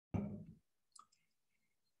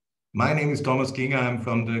My name is Thomas Klinger. I'm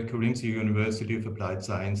from the Medical University of Applied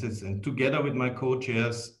Sciences, and together with my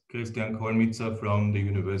co-chairs, Christian Kolmitzer from the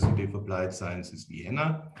University of Applied Sciences,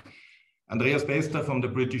 Vienna, Andreas Bester from the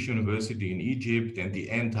British University in Egypt, and the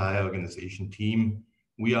entire organization team,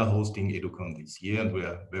 we are hosting EDUCON this year, and we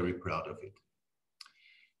are very proud of it.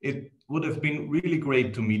 It would have been really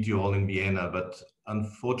great to meet you all in Vienna, but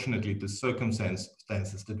unfortunately, the circumstances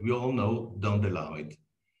that we all know don't allow it.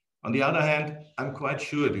 On the other hand, I'm quite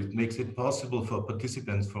sure it makes it possible for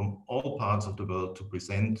participants from all parts of the world to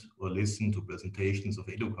present or listen to presentations of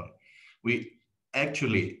EDUCON. We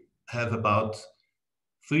actually have about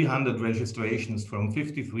 300 registrations from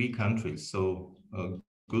 53 countries, so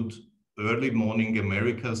good early morning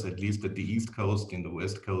Americas, at least at the East Coast. In the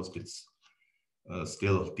West Coast, it's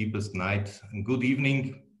still deepest night, and good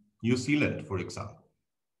evening, New Zealand, for example.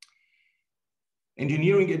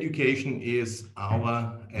 Engineering education is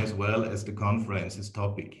our, as well as the conference's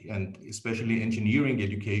topic, and especially engineering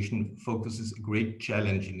education focuses a great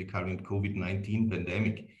challenge in the current COVID-19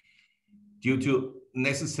 pandemic due to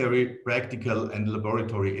necessary practical and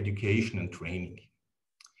laboratory education and training.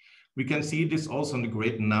 We can see this also in the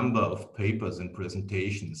great number of papers and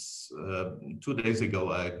presentations. 2 days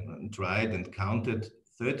ago, I tried and counted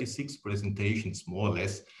 36 presentations, more or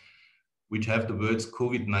less, which have the words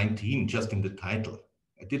COVID-19 just in the title.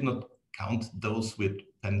 I did not count those with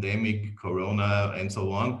pandemic, corona, and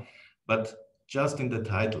so on, but just in the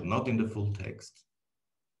title, not in the full text.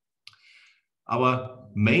 Our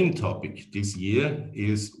main topic this year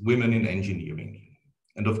is women in engineering.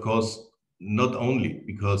 And of course, not only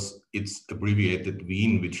because it's abbreviated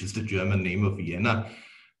Wien, which is the German name of Vienna,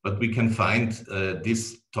 but we can find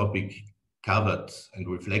this topic covered and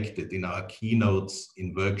reflected in our keynotes,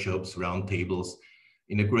 in workshops, roundtables,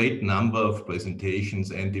 in a great number of presentations.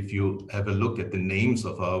 And if you have a look at the names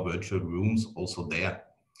of our virtual rooms, also there,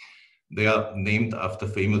 they are named after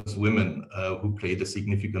famous women who played a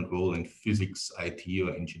significant role in physics, IT,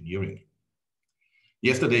 or engineering.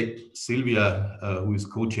 Yesterday, Sylvia, who is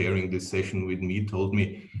co-chairing this session with me, told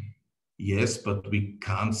me, yes, but we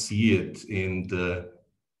can't see it in the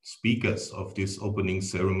speakers of this opening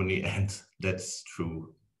ceremony, and that's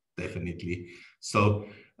true, definitely. So,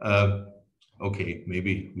 okay,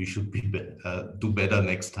 maybe we should do better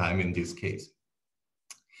next time in this case.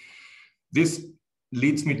 This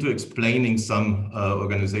leads me to explaining some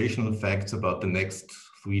organizational facts about the next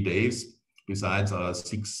 3 days. Besides our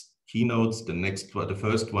 6 keynotes, the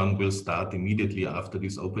first one will start immediately after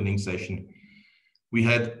this opening session. We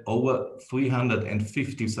had over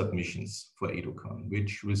 350 submissions for EDUCON,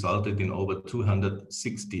 which resulted in over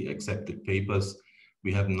 260 accepted papers.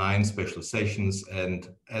 We have 9 special sessions and,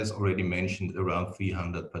 as already mentioned, around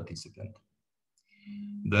 300 participants.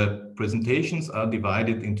 The presentations are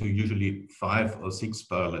divided into usually 5 or 6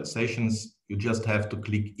 parallel sessions. You just have to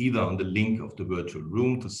click either on the link of the virtual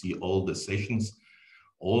room to see all the sessions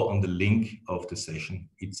or on the link of the session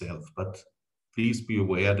itself. But please be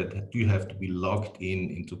aware that you have to be logged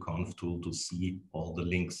into ConfTool to see all the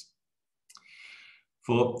links.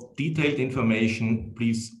 For detailed information,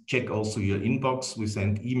 please check also your inbox. We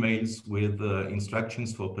send emails with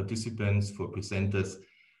instructions for participants, for presenters.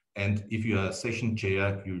 And if you are a session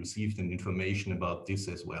chair, you received an information about this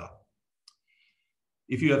as well.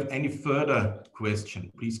 If you have any further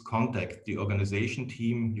question, please contact the organization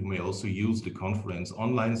team. You may also use the conference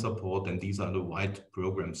online support, and these are the white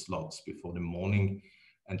program slots before the morning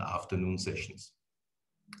and afternoon sessions.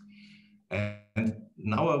 And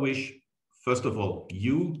now I wish, first of all,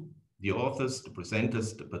 you, the authors, the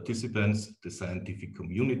presenters, the participants, the scientific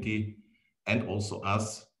community, and also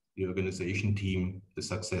us, the organization team, the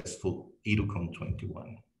successful EDUCON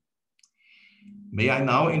 21. May I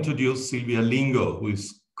now introduce Silvia Lingo, who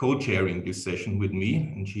is co-chairing this session with me,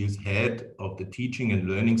 and she is head of the Teaching and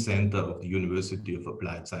Learning Center of the University of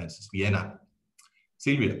Applied Sciences, Vienna.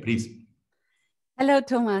 Silvia, please. Hello,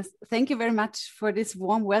 Thomas. Thank you very much for this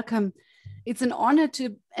warm welcome. It's an honor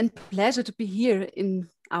and pleasure to be here in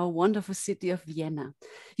our wonderful city of Vienna.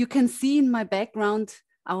 You can see in my background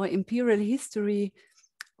our imperial history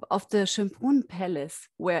of the Schönbrunn Palace,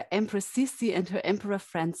 where Empress Sissi and her emperor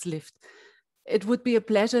friends lived. It would be a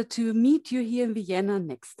pleasure to meet you here in Vienna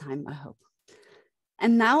next time, I hope.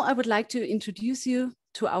 And now I would like to introduce you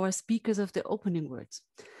to our speakers of the opening words.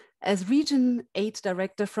 As Region 8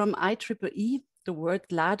 Director from IEEE, the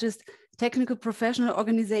world's largest technical professional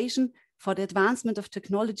organization for the advancement of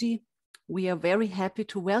technology, we are very happy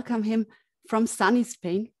to welcome him from sunny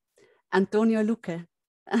Spain, Antonio Luque.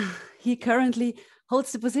 He currently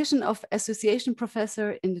holds the position of Association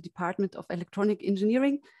Professor in the Department of Electronic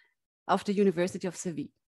Engineering of the University of Seville.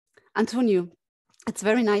 Antonio, It's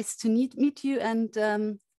very nice to meet you,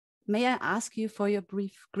 and may I ask you for your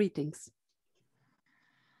brief greetings?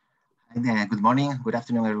 Good morning, good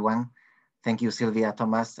afternoon, everyone. Thank you, Sylvia,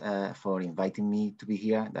 Thomas, for inviting me to be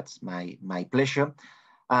here. That's my pleasure.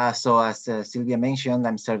 So as Sylvia mentioned,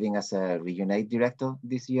 I'm serving as a Region 8 director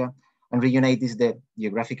this year. And Region 8 is the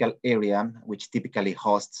geographical area which typically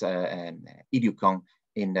hosts EDUCON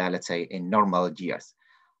in, let's say, in normal years.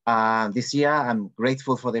 This year, I'm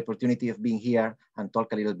grateful for the opportunity of being here and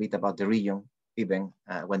talk a little bit about the region, even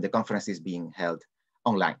when the conference is being held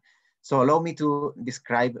online. So allow me to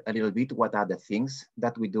describe a little bit what are the things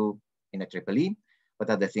that we do in IEEE, what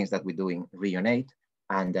are the things that we do in Region 8,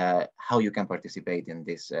 and how you can participate in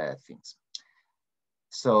these things.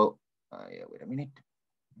 So, yeah, wait a minute,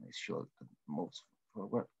 make sure it moves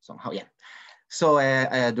forward somehow, yeah. So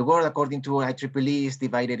the world, according to IEEE, is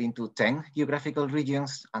divided into 10 geographical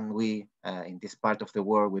regions, and we, in this part of the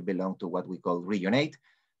world, we belong to what we call Region 8,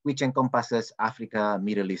 which encompasses Africa,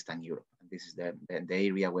 Middle East, and Europe. And this is the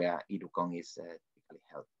area where EDUCON is typically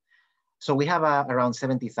held. So we have around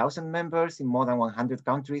 70,000 members in more than 100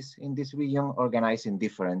 countries in this region, organized in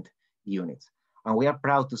different units. And we are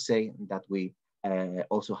proud to say that we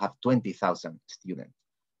also have 20,000 students,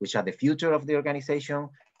 which are the future of the organization,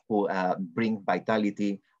 who bring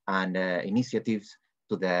vitality and initiatives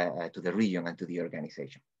to the region and to the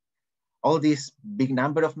organization. All these big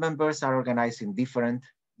number of members are organized in different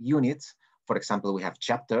units. For example, we have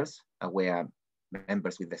chapters where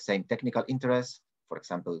members with the same technical interests, for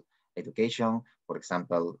example, education, for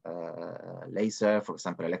example, laser, for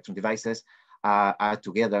example, electron devices, are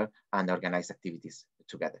together and organize activities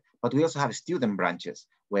together. But we also have student branches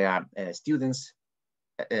where students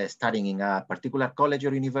studying in a particular college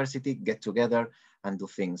or university get together and do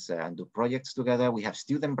things and do projects together. We have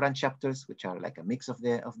student branch chapters, which are like a mix of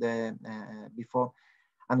the before,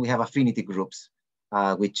 and we have affinity groups,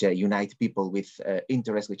 which unite people with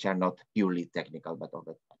interests which are not purely technical, but of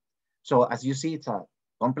the time. So as you see, it's a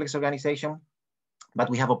complex organization, but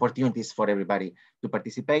we have opportunities for everybody to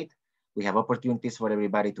participate. We have opportunities for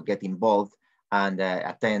everybody to get involved and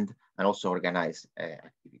attend and also organize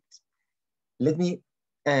activities. Let me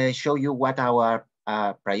show you what our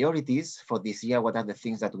priorities for this year, what are the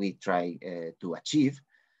things that we try to achieve.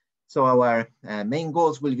 So our main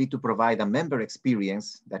goals will be to provide a member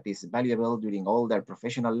experience that is valuable during all their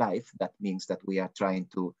professional life. That means that we are trying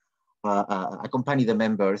to accompany the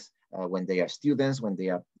members when they are students, when they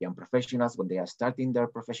are young professionals, when they are starting their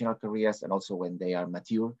professional careers, and also when they are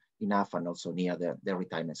mature enough and also near their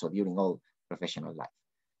retirement, so during all professional life.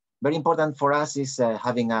 Very important for us is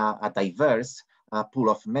having a diverse pool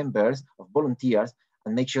of members, of volunteers,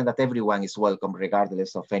 and make sure that everyone is welcome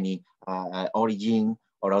regardless of any origin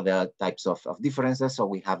or other types of differences. So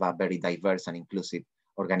we have a very diverse and inclusive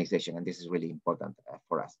organization, and this is really important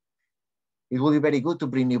for us. It will be very good to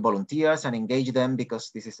bring new volunteers and engage them,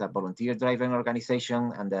 because this is a volunteer-driven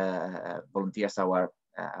organization, and volunteers are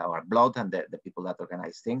our blood and the people that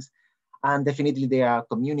organize things. And definitely there are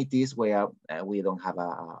communities where we don't have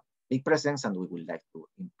a big presence, and we would like to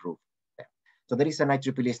improve them. So there is an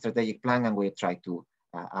IEEE strategic plan, and we try to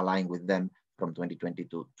align with them from 2020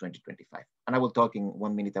 to 2025. And I will talk in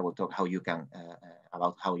 1 minute, I will talk how you can,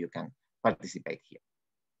 about how you can participate here.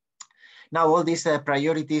 Now, all these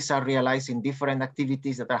priorities are realized in different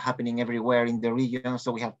activities that are happening everywhere in the region.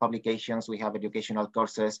 So we have publications, we have educational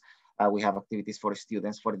courses, we have activities for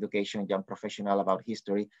students, for education, young professional, about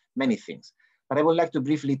history, many things. But I would like to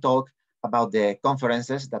briefly talk about the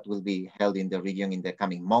conferences that will be held in the region in the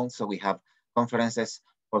coming months. So we have conferences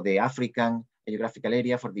for the African geographical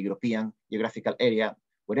area, for the European geographical area,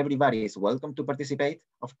 where everybody is welcome to participate,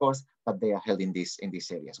 of course, but they are held in these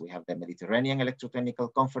areas. We have the Mediterranean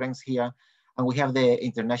Electrotechnical Conference here, and we have the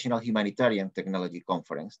International Humanitarian Technology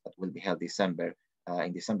Conference that will be held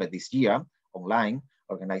in December this year, online,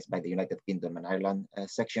 organized by the United Kingdom and Ireland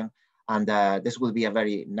section. And this will be a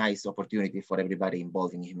very nice opportunity for everybody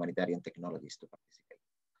involved in humanitarian technologies to participate.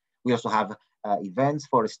 We also have events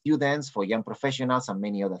for students, for young professionals, and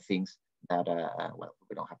many other things that well,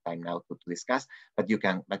 we don't have time now to discuss, but you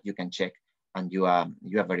can check, and you are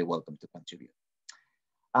very welcome to contribute.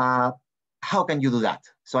 How can you do that?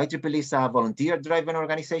 So IEEE is a volunteer-driven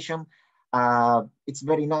organization. It's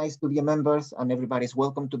very nice to be a member, and everybody's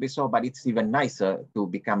welcome to be so, but it's even nicer to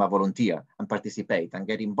become a volunteer and participate and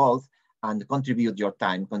get involved and contribute your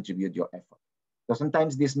time, contribute your effort. So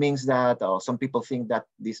sometimes this means that, or some people think that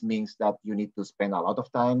this means that you need to spend a lot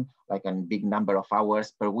of time, like a big number of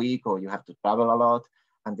hours per week, or you have to travel a lot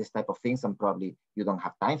and this type of things, and probably you don't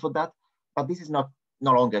have time for that. But this is no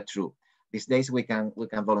longer true. These days we can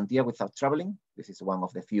volunteer without traveling. This is one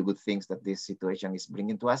of the few good things that this situation is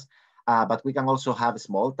bringing to us. But we can also have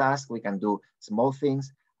small tasks. We can do small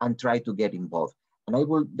things and try to get involved. And I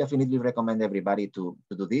will definitely recommend everybody to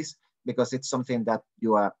do this, because it's something that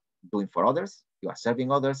you are doing for others, you are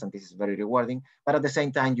serving others, and this is very rewarding. But at the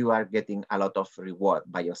same time, you are getting a lot of reward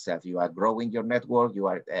by yourself. You are growing your network, you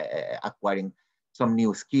are acquiring some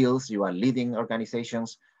new skills, you are leading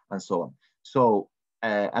organizations, and so on. So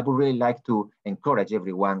I would really like to encourage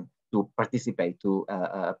everyone to participate, to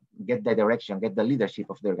get the direction, get the leadership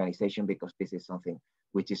of the organization, because this is something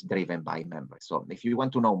which is driven by members. So if you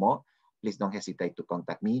want to know more, please don't hesitate to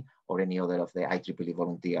contact me or any other of the IEEE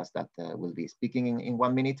volunteers that will be speaking in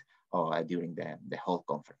 1 minute or during the whole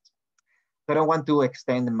conference. So I don't want to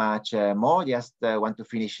extend much more, just want to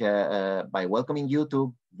finish by welcoming you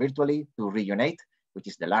to virtually to Reunite, which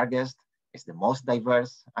is the largest, it's the most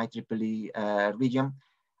diverse IEEE region.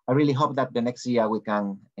 I really hope that the next year we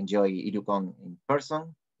can enjoy EDUCON in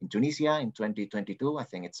person in Tunisia in 2022. I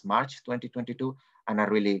think it's March 2022, and I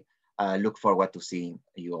really look forward to seeing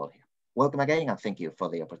you all here. Welcome again, and thank you for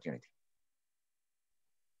the opportunity.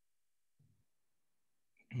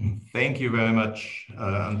 Thank you very much,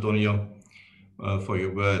 Antonio, for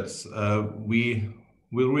your words. We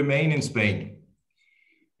will remain in Spain,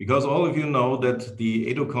 because all of you know that the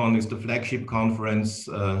EDUCON is the flagship conference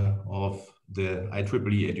of the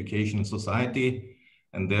IEEE Education Society,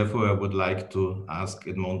 and therefore I would like to ask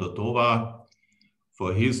Edmondo Tovar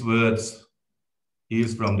for his words. He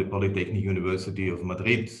is from the Polytechnic University of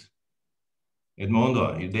Madrid.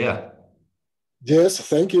 Edmondo, are you there? Yes,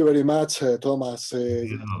 thank you very much, Thomas.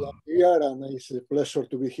 Here, and it's a pleasure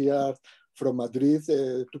to be here from Madrid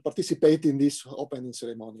to participate in this opening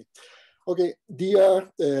ceremony. Okay, dear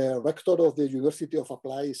Rector of the University of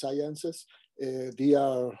Applied Sciences,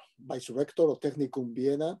 dear Vice-Rector of Technicum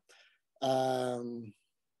Vienna,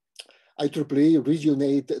 IEEE Region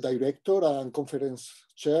 8 Director and Conference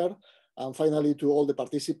Chair, and finally to all the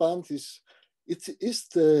participants.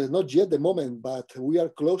 It's not yet the moment, but we are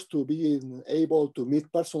close to being able to meet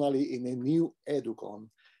personally in a new EDUCON.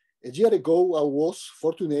 A year ago, I was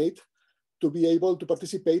fortunate to be able to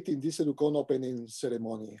participate in this EDUCON opening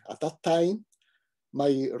ceremony. At that time,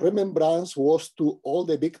 my remembrance was to all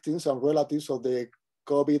the victims and relatives of the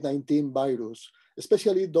COVID-19 virus,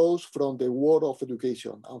 especially those from the world of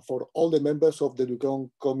education, and for all the members of the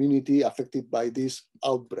EDUCON community affected by this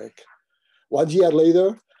outbreak. 1 year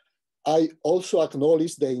later, I also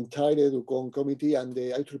acknowledge the entire EDUCON committee and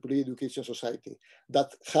the IEEE Education Society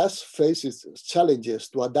that has faced challenges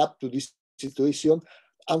to adapt to this situation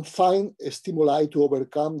and find a stimuli to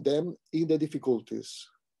overcome them in the difficulties.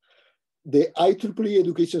 The IEEE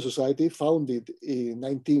Education Society, founded in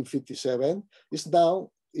 1957, is now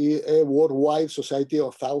a worldwide society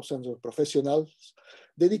of thousands of professionals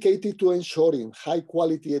dedicated to ensuring high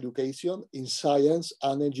quality education in science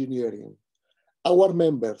and engineering. Our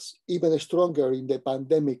members, even stronger in the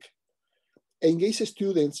pandemic, engage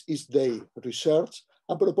students each day, research,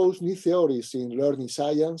 and propose new theories in learning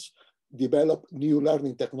science, develop new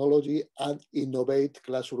learning technology, and innovate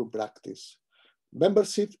classroom practice.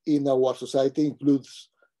 Membership in our society includes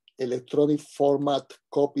electronic format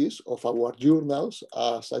copies of our journals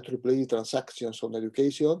as IEEE Transactions on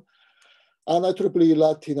Education and IEEE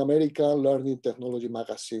Latin American Learning Technology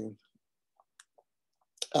Magazine,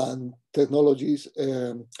 and technologies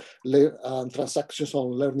and transactions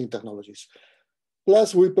on learning technologies.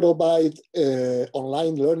 Plus, we provide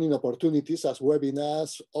online learning opportunities as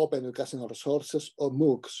webinars, open educational resources, or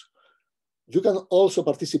MOOCs. You can also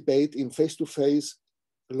participate in face-to-face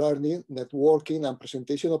learning, networking, and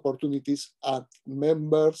presentation opportunities at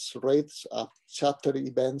members' rates at chapter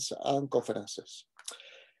events and conferences.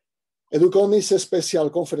 EDUCON is a special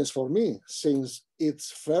conference for me since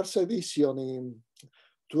its first edition in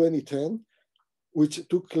 2010, which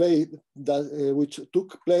took place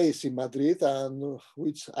in Madrid and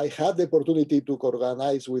which I had the opportunity to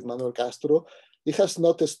organize with Manuel Castro. It has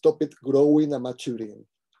not stopped growing and maturing.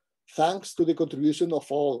 Thanks to the contribution of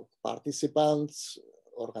all participants,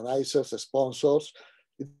 organizers, sponsors,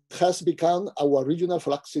 it has become our regional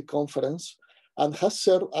flagship conference and has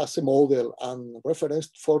served as a model and reference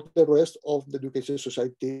for the rest of the Education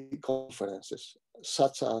Society conferences,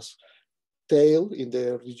 such as TAIL in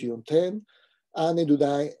the Region 10 and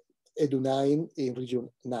EDU9 in Region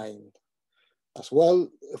 9. As well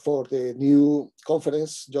for the new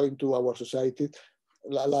conference joined to our society,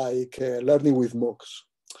 like Learning with MOOCs.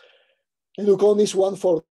 EDUCON is one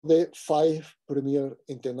for the 5 premier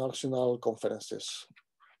international conferences.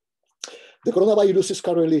 The coronavirus is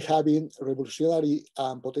currently having revolutionary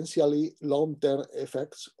and potentially long-term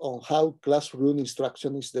effects on how classroom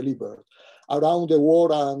instruction is delivered. Around the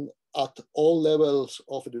world and at all levels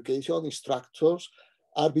of education, instructors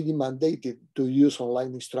are being mandated to use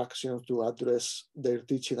online instruction to address their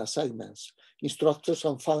teaching assignments. Instructors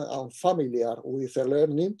unfamiliar with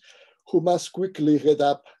learning, who must quickly get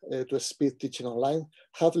up to speed teaching online,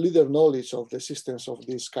 have little knowledge of the existence of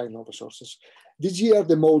these kind of resources. This year,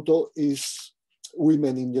 the motto is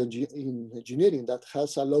Women in Engineering, that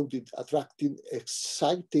has allowed it attracting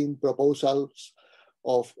exciting proposals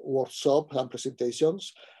of workshops and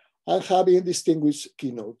presentations, and having distinguished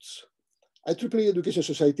keynotes. IEEE Education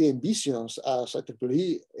Society envisions as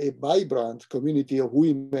IEEE a vibrant community of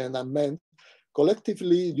women and men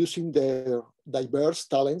collectively using their diverse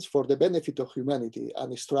talents for the benefit of humanity,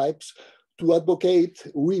 and strives to advocate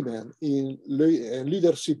women in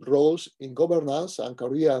leadership roles in governance and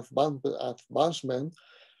career advancement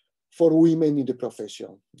for women in the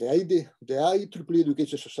profession. The IEEE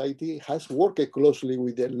Education Society has worked closely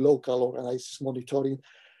with the local organizations monitoring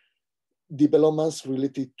developments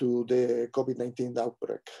related to the COVID-19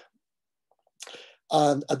 outbreak.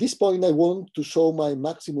 And at this point, I want to show my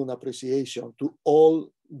maximum appreciation to all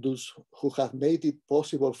those who have made it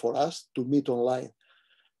possible for us to meet online,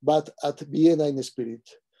 but at Vienna in spirit.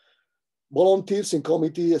 Volunteers in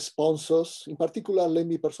committee, sponsors. In particular, let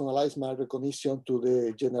me personalize my recognition to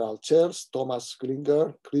the general chairs, Thomas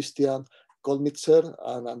Klinger, Christian Kolmitzer,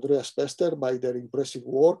 and Andreas Pester, by their impressive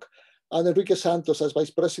work, and Enrique Santos as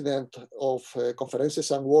Vice President of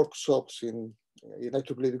Conferences and Workshops in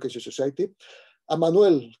IEEE Education Society, and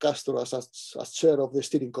Manuel Castro as Chair of the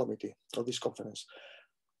Steering Committee of this conference.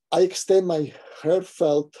 I extend my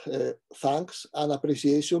heartfelt thanks and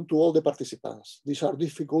appreciation to all the participants. These are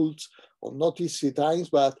difficult or not easy times,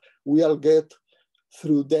 but we'll get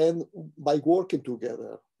through them by working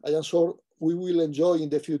together. I am sure we will enjoy in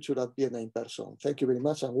the future at Vienna in person. Thank you very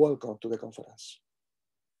much and welcome to the conference.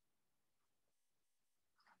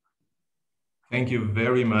 Thank you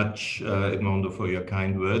very much, Edmondo, for your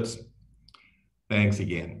kind words. Thanks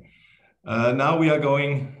again. Now we are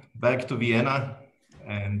going back to Vienna,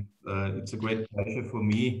 and it's a great pleasure for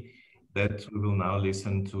me that we will now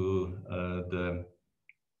listen to the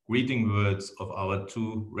greeting words of our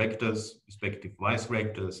two rectors, respective vice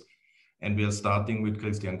rectors. And we are starting with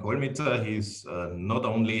Christian Kolmitzer. He's not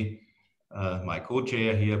only my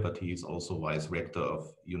co-chair here, but he is also vice rector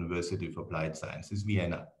of University of Applied Sciences,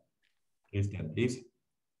 Vienna. Christian, please.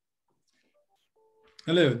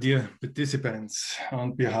 Hello, dear participants.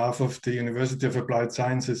 On behalf of the University of Applied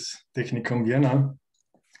Sciences, Technikum Vienna,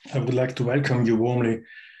 I would like to welcome you warmly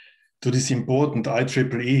to this important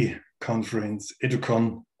IEEE conference,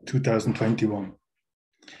 EDUCON 2021.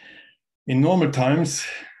 In normal times,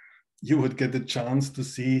 you would get a chance to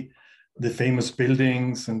see the famous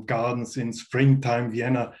buildings and gardens in springtime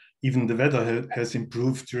Vienna. Even the weather has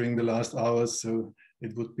improved during the last hours, so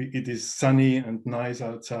it is sunny and nice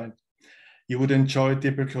outside. You would enjoy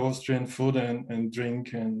typical Austrian food and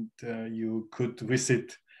drink, and you could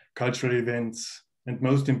visit cultural events. And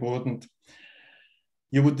most important,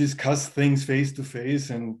 you would discuss things face to face,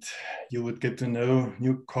 and you would get to know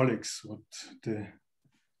new colleagues, what the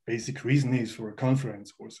basic reason is for a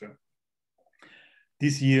conference also.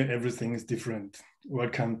 This year, everything is different.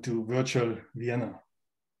 Welcome to virtual Vienna.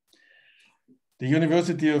 The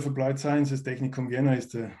University of Applied Sciences, Technikum Vienna, is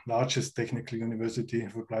the largest technical university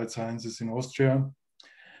of applied sciences in Austria,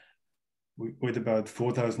 with about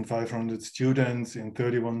 4,500 students in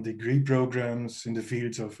 31 degree programs in the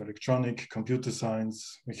fields of electronic, computer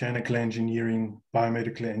science, mechanical engineering,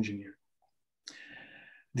 biomedical engineering.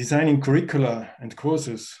 Designing curricula and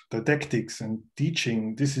courses, didactics and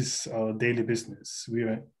teaching, this is our daily business. We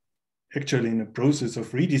are actually in a process of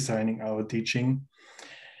redesigning our teaching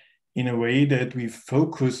in a way that we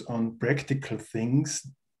focus on practical things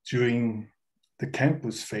during the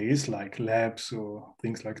campus phase, like labs or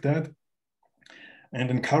things like that, and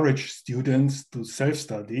encourage students to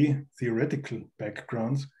self-study theoretical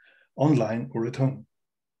backgrounds online or at home.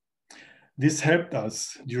 This helped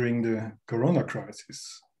us during the Corona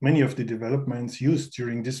crisis. Many of the developments used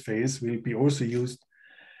during this phase will be also used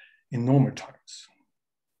in normal times.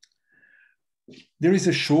 There is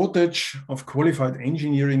a shortage of qualified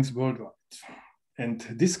engineers worldwide, and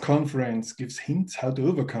this conference gives hints how to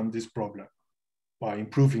overcome this problem by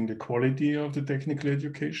improving the quality of the technical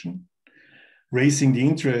education, raising the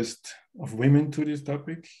interest of women to this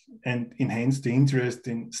topic, and enhance the interest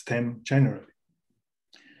in STEM generally.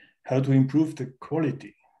 How to improve the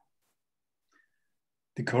quality?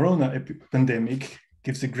 The Corona pandemic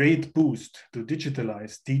gives a great boost to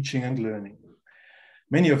digitalize teaching and learning.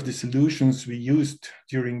 Many of the solutions we used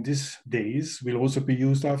during these days will also be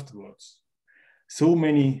used afterwards. So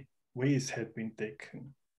many ways have been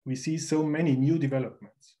taken. We see so many new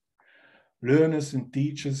developments. Learners and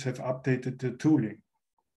teachers have updated their tooling.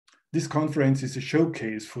 This conference is a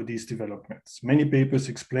showcase for these developments. Many papers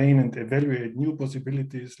explain and evaluate new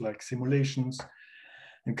possibilities like simulations,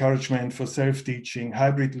 encouragement for self-teaching,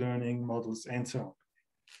 hybrid learning models, and so on.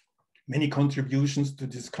 Many contributions to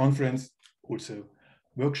this conference, also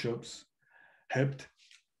workshops, helped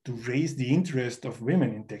to raise the interest of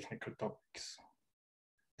women in technical topics.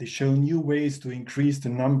 They show new ways to increase the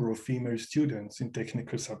number of female students in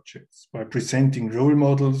technical subjects by presenting role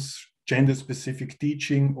models, gender-specific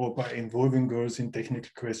teaching, or by involving girls in technical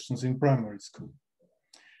questions in primary school.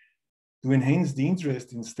 To enhance the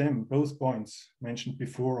interest in STEM, both points mentioned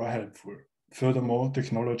before are helpful. Furthermore,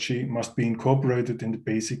 technology must be incorporated in the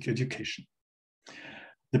basic education.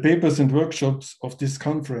 The papers and workshops of this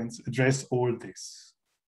conference address all this.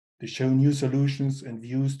 They show new solutions and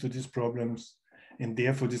views to these problems, and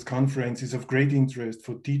therefore this conference is of great interest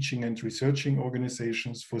for teaching and researching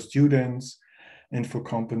organizations, for students, and for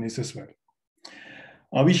companies as well.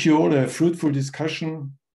 I wish you all a fruitful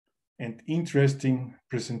discussion and interesting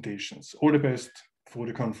presentations. All the best for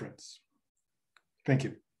the conference. Thank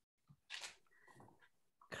you.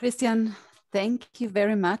 Christian, thank you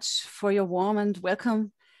very much for your warm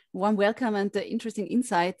welcome and the interesting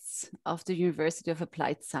insights of the University of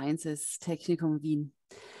Applied Sciences, Technikum Wien.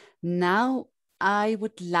 Now, I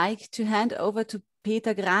would like to hand over to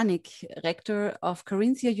Peter Granik, Rector of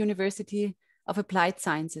Carinthia University of Applied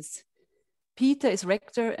Sciences. Peter is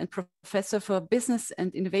Rector and Professor for Business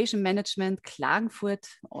and Innovation Management, Klagenfurt,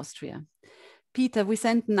 Austria. Peter, we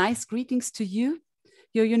send nice greetings to you,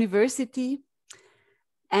 your university,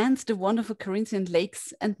 and the wonderful Carinthian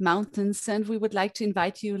lakes and mountains. And we would like to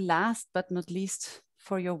invite you last but not least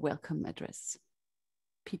for your welcome address.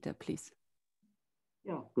 Peter, please.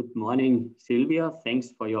 Yeah, good morning, Sylvia.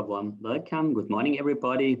 Thanks for your warm welcome. Good morning,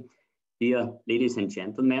 everybody. Dear ladies and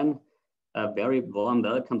gentlemen, a very warm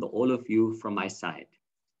welcome to all of you from my side.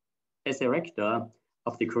 As a rector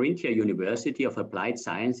of the Carinthia University of Applied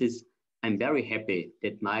Sciences, I'm very happy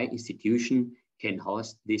that my institution can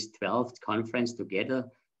host this 12th conference together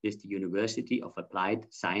with the University of Applied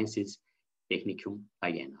Sciences, Technikum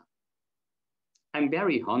Vienna. I'm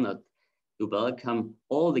very honored to welcome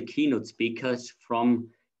all the keynote speakers from,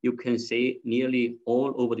 you can say, nearly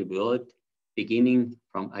all over the world, beginning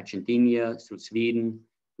from Argentina through Sweden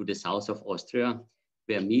to the south of Austria,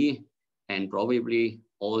 where me and probably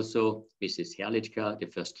also Mrs. Herlitschka, the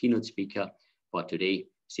first keynote speaker for today,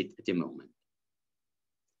 sit at the moment.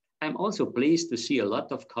 I'm also pleased to see a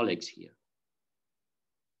lot of colleagues here.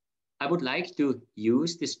 I would like to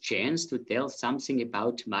use this chance to tell something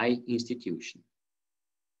about my institution.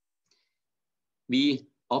 We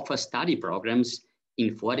offer study programs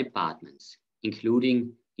in 4 departments,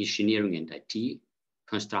 including engineering and IT,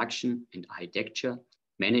 construction and architecture,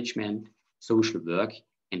 management, social work,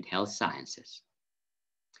 and health sciences.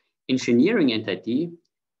 Engineering and IT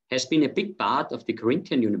has been a big part of the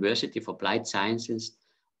Carinthian University of Applied Sciences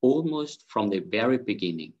almost from the very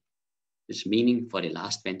beginning, this meaning for the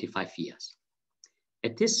last 25 years.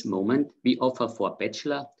 At this moment, we offer 4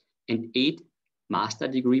 bachelor and 8 master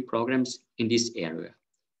degree programs in this area,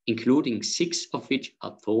 including 6 of which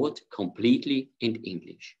are taught completely in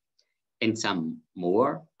English, and some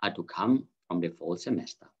more are to come from the fall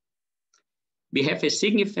semester. We have a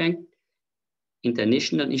significant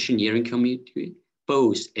international engineering community,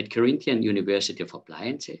 both at Carinthian University of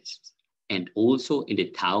Applied Sciences and also in the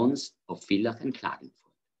towns of Villach and Klagenfurt.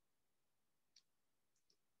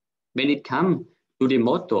 When it comes to the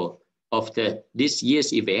motto of this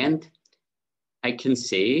year's event, I can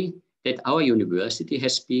say that our university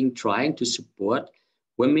has been trying to support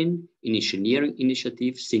women in engineering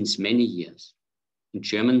initiatives since many years. In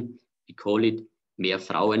German, we call it Mehr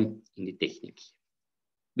Frauen in die Technik.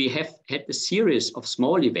 We have had a series of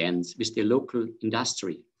small events with the local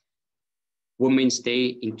industry. Women's Day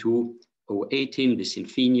in 2018 with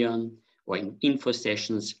Infineon, or in info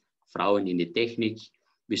sessions, Frauen in die Technik,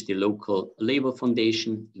 with the local labor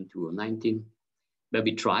foundation in 2019, where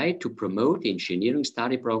we try to promote the engineering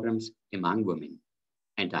study programs among women,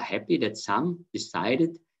 and are happy that some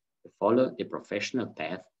decided to follow the professional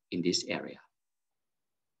path in this area.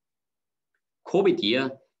 COVID year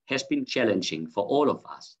has been challenging for all of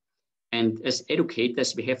us. And as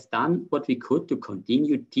educators, we have done what we could to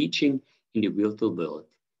continue teaching in the virtual world.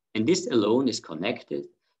 And this alone is connected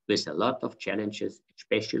with a lot of challenges,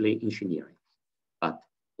 especially engineering. But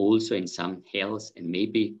also in some health and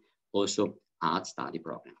maybe also art study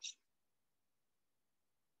programs.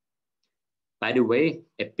 By the way,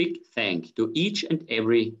 a big thank to each and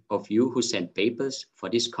every of you who sent papers for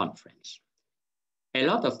this conference. A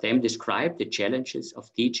lot of them describe the challenges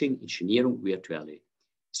of teaching engineering virtually.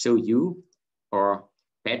 So you, or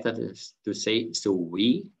better to say, so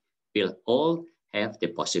we, will all have the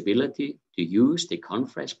possibility to use the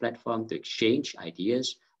conference platform to exchange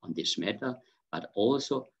ideas on this matter, but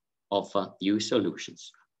also offer new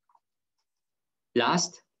solutions.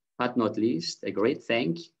 Last but not least, a great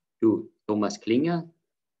thank to Thomas Klinger,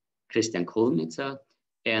 Christian Kohlmitzer,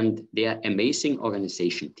 and their amazing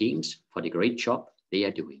organization teams for the great job they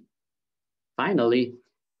are doing. Finally,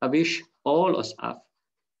 I wish all of us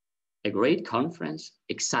a great conference,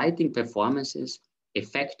 exciting performances,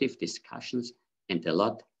 effective discussions, and a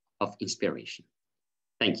lot of inspiration.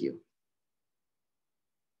 Thank you.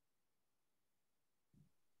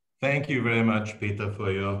 Thank you very much, Peter,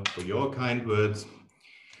 for your kind words.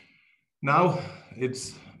 Now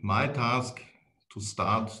it's my task to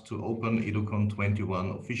start to open EDUCON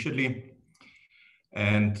 21 officially.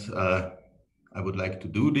 And I would like to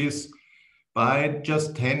do this by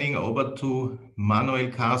just handing over to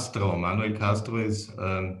Manuel Castro. Manuel Castro is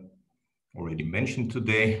already mentioned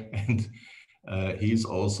today, and he's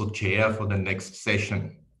also chair for the next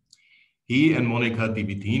session. He and Monica Di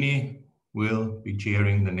Vitini will be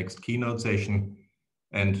chairing the next keynote session.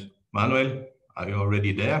 And Manuel, are you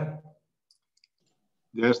already there?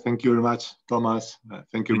 Yes, thank you very much, Thomas.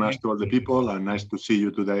 Thank you very much to all the people, and nice to see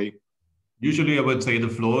you today. Usually I would say the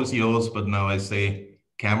floor is yours, but now I say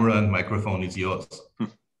camera and microphone is yours.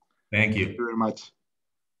 Thank you. Thank you very much.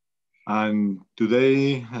 And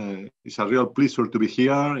today it's a real pleasure to be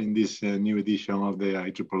here in this new edition of the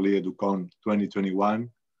IEEE EDUCON 2021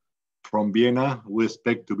 from Vienna. We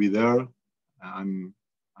expect to be there, and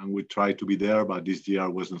we try to be there, but this year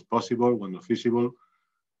wasn't possible, wasn't feasible.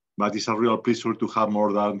 But it's a real pleasure to have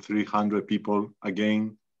more than 300 people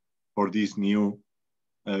again for this new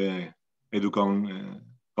EDUCON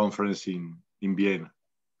conference in Vienna.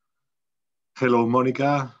 Hello,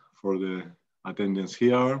 Monica, for the attendance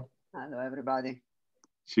here. Hello, everybody.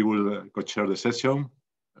 She will co-chair the session.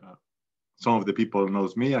 Some of the people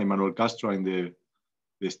knows me. I'm Manuel Castro. I'm the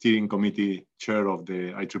steering committee chair of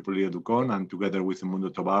the IEEE EDUCON, and together with Mundo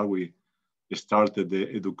Tobar, we started the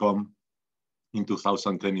EDUCON in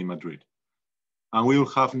 2010 in Madrid. And we will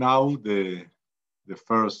have now the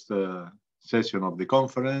first session of the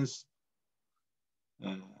conference.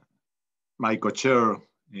 My co-chair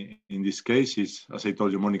in this case is, as I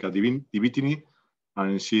told you, Monica Di Vitini,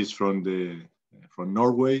 and she's from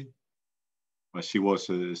Norway, but she was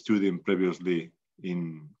a student previously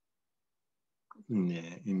in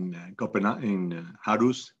Copenhagen, in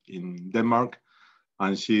Aarhus, in Denmark,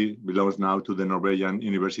 and she belongs now to the Norwegian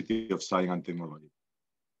University of Science and Technology.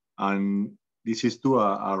 And this is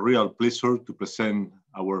a real pleasure to present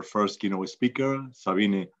our first keynote speaker,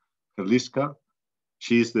 Sabine Herlitschka.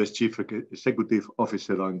 She is the Chief Executive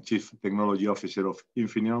Officer and Chief Technology Officer of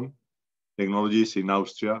Infineon Technologies in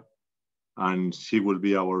Austria, and she will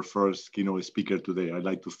be our first keynote speaker today. I'd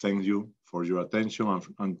like to thank you for your attention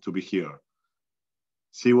and to be here.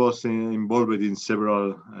 She was involved in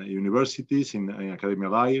several universities in academia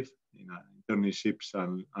life, in internships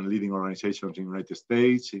and leading organizations in the United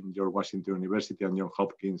States, in George Washington University and Johns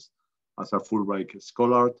Hopkins as a Fulbright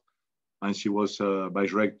Scholar. And she was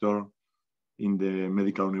Vice-Rector in the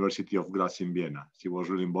Medical University of Graz in Vienna. She was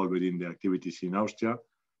really involved in the activities in Austria.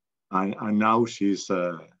 And now she's,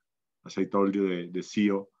 as I told you, the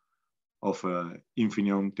CEO of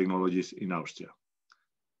Infineon Technologies in Austria.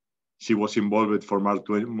 She was involved for more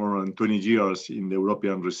than 20 years in the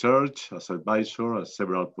European research as advisor, as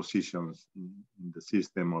several positions in the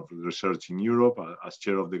system of research in Europe, as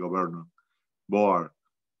chair of the governing board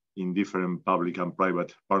in different public and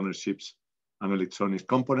private partnerships and electronics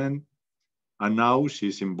component. And now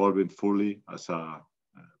she's involved fully as a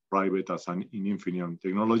private, in Infineon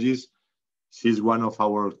Technologies. She's one of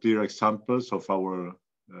our clear examples of our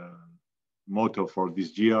motto for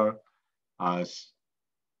this year as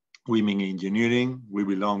women in engineering. We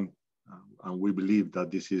belong and we believe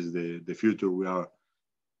that this is the future we are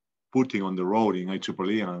putting on the road in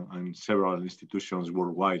IEEE and several institutions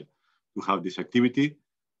worldwide to have this activity.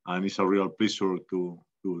 And it's a real pleasure to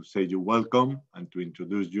say you welcome and to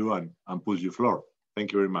introduce you and push you floor.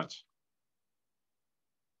 Thank you very much.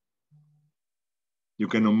 You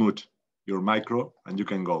can unmute your micro and you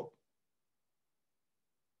can go.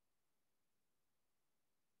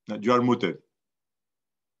 You are muted.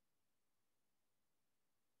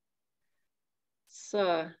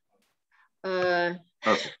 So, So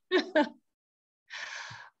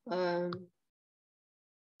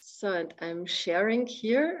I'm sharing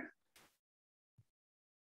here.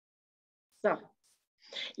 So,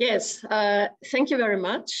 yes, thank you very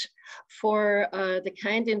much for the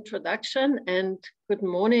kind introduction, and good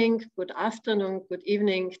morning, good afternoon, good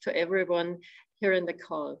evening to everyone here in the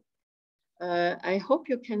call. I hope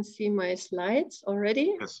you can see my slides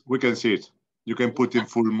already. Yes, we can see it. You can put in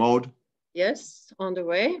full mode. Yes, on the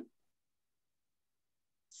way.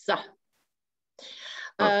 So,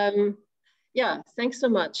 yeah, thanks so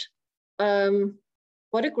much.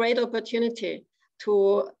 What a great opportunity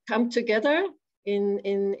to come together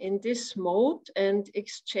in this mode and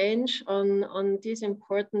exchange on these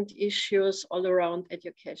important issues all around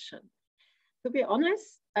education. To be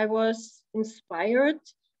honest, I was inspired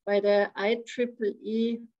by the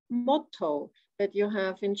IEEE motto that you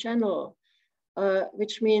have in general,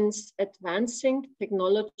 which means advancing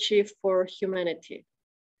technology for humanity.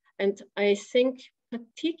 And I think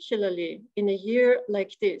particularly in a year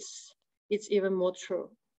like this, it's even more true.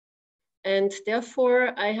 And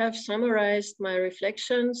therefore, I have summarized my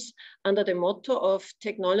reflections under the motto of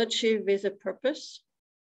technology with a purpose,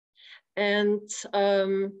 and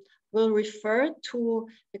will refer to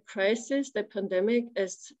the crisis, the pandemic,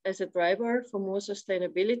 as a driver for more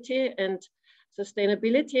sustainability, and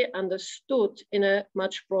sustainability understood in a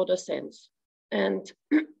much broader sense. And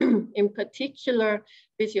in particular,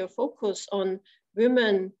 with your focus on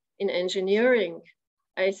women in engineering,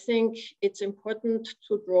 I think it's important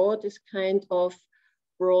to draw this kind of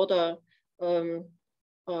broader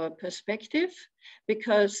perspective,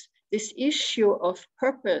 because this issue of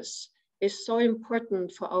purpose is so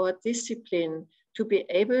important for our discipline to be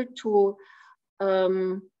able to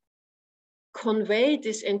convey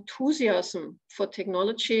this enthusiasm for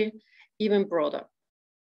technology even broader.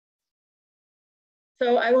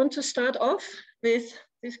 So I want to start off with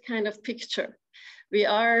this kind of picture. We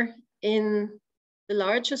are in the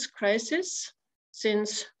largest crisis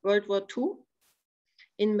since World War II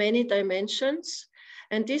in many dimensions.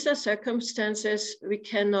 And these are circumstances we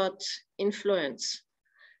cannot influence.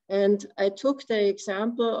 And I took the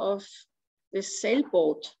example of this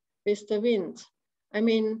sailboat with the wind. I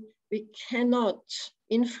mean, we cannot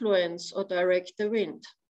influence or direct the wind,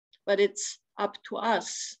 but it's up to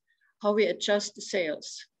us how we adjust the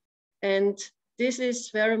sails. And this is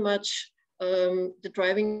very much the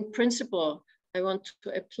driving principle I want to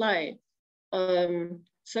apply.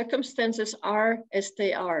 Circumstances are as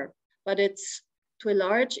they are, but it's to a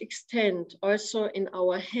large extent also in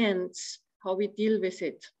our hands how we deal with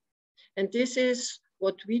it. And this is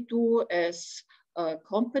what we do as a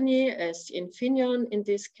company, as Infineon in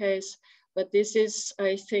this case, but this is,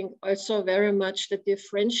 I think, also very much the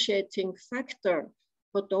differentiating factor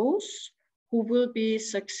for those who will be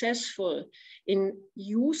successful in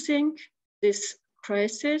using this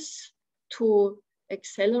crisis to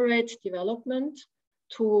accelerate development,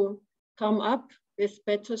 to come up with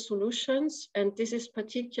better solutions. And this is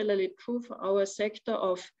particularly true for our sector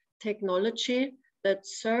of technology that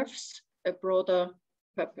serves a broader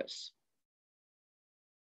purpose.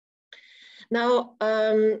 Now,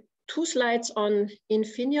 2 slides on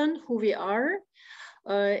Infineon, who we are.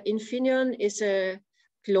 Infineon is a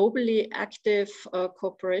globally active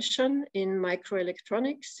corporation in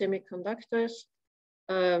microelectronics, semiconductors.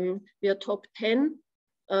 We are top 10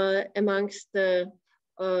 amongst the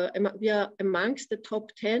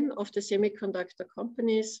top 10 of the semiconductor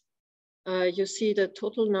companies. You see the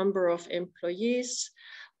total number of employees,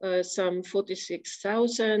 some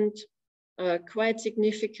 46,000, quite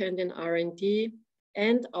significant in R&D,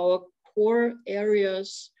 and our core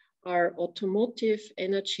areas are automotive,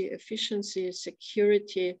 energy efficiency,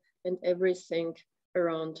 security, and everything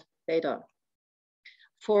around data.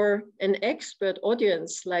 For an expert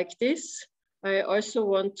audience like this, I also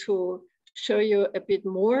want to show you a bit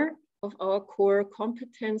more of our core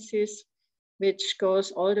competencies, which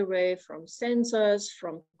goes all the way from sensors,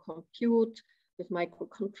 from compute with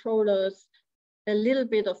microcontrollers, a little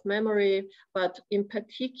bit of memory, but in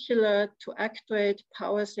particular to actuate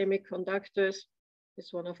power semiconductors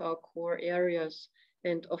is one of our core areas.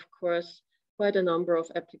 And of course, quite a number of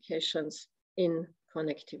applications in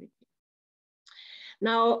connectivity.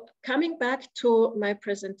 Now, coming back to my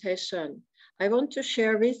presentation, I want to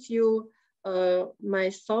share with you my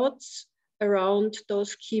thoughts around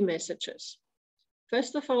those key messages.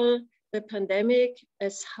 First of all, the pandemic,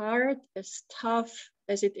 as hard, as tough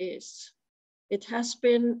as it is, it has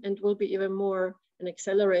been and will be even more an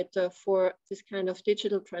accelerator for this kind of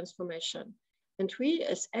digital transformation. And we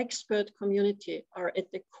as expert community are at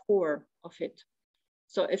the core of it.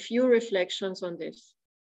 So a few reflections on this.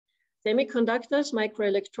 Semiconductors,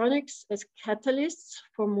 microelectronics as catalysts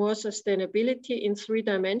for more sustainability in 3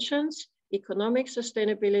 dimensions: economic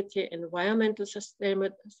sustainability, environmental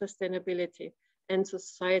sustainability, and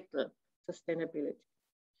societal sustainability.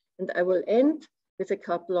 And I will end with a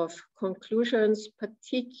couple of conclusions,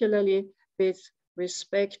 particularly with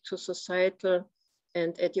respect to societal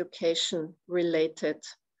and education related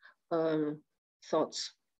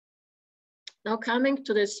thoughts. Now coming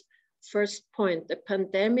to this first point, the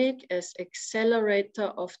pandemic as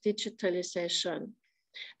accelerator of digitalization.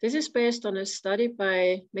 This is based on a study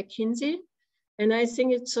by McKinsey, and I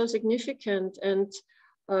think it's so significant, and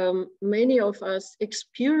many of us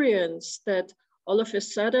experience that all of a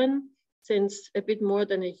sudden, since a bit more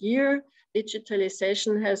than a year,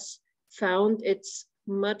 digitalization has found its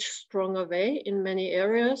much stronger way in many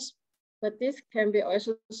areas, but this can be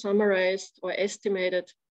also summarized or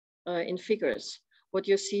estimated in figures. What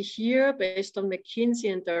you see here based on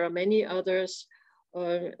McKinsey, and there are many others,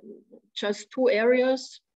 just 2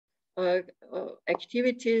 areas,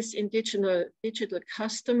 activities in digital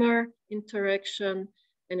customer interaction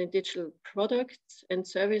and in digital products and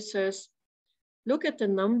services. Look at the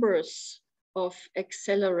numbers of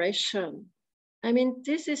acceleration. I mean,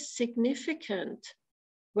 this is significant.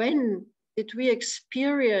 When did we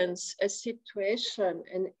experience a situation,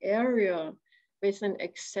 an area with an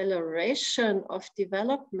acceleration of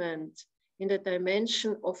development in the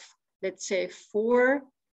dimension of, let's say, 4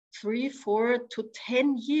 to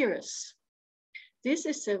 10 years? This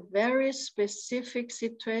is a very specific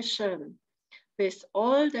situation. With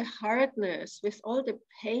all the hardness, with all the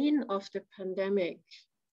pain of the pandemic,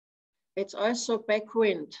 it's also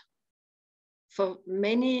backwind for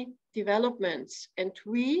many developments. And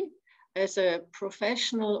we, as a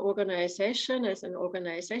professional organization, as an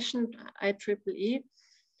organization, IEEE,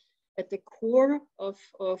 at the core of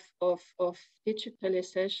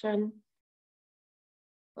digitalization,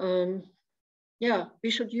 yeah, we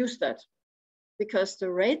should use that, because the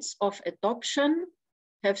rates of adoption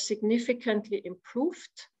have significantly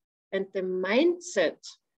improved, and the mindset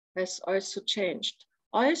has also changed.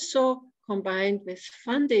 Also combined with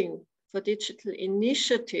funding for digital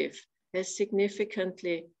initiative has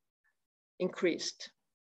significantly increased.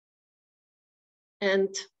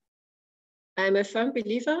 And I'm a firm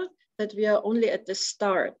believer that we are only at the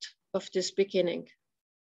start of this beginning.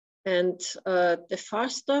 And the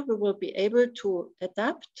faster we will be able to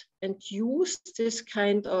adapt and use this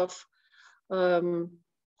kind of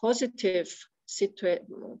positive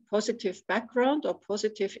background or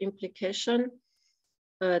positive implication,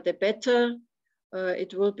 the better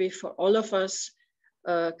it will be for all of us,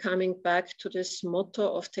 coming back to this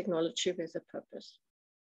motto of technology with a purpose.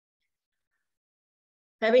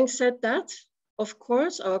 Having said that, of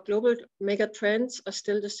course, our global megatrends are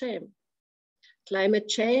still the same. Climate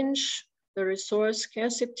change, the resource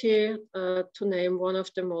scarcity, to name one of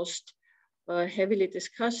the most heavily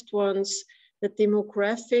discussed ones, the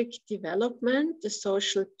demographic development, the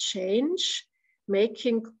social change,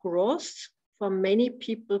 making growth for many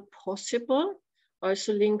people possible,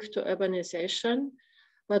 also linked to urbanization,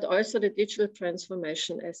 but also the digital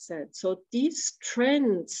transformation, as said. So these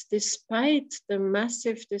trends, despite the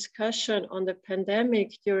massive discussion on the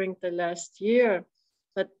pandemic during the last year,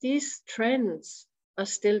 but these trends are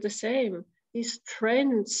still the same. These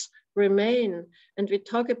trends remain. And we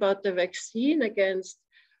talk about the vaccine against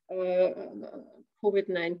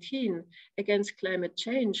COVID-19, against climate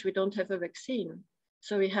change. We don't have a vaccine,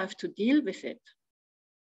 so we have to deal with it.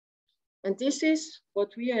 And this is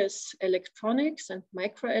what we as electronics and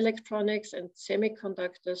microelectronics and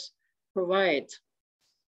semiconductors provide.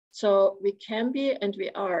 So we can be, and we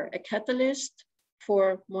are, a catalyst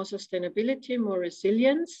for more sustainability, more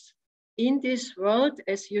resilience. In this world,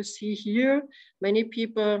 as you see here, many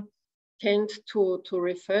people tend to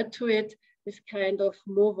refer to it, this kind of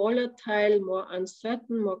more volatile, more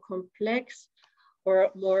uncertain, more complex,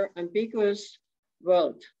 or more ambiguous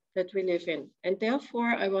world that we live in. And therefore,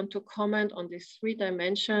 I want to comment on these 3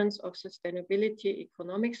 dimensions of sustainability: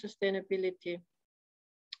 economic sustainability,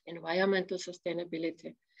 environmental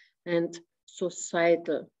sustainability, and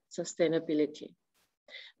societal sustainability.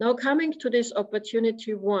 Now coming to this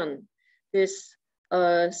opportunity 1, this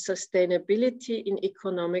sustainability in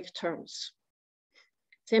economic terms.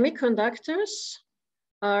 Semiconductors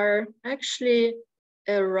are actually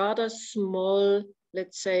a rather small,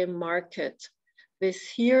 let's say, market, with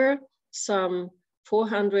here some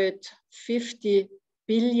 $450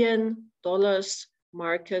 billion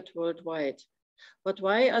market worldwide. But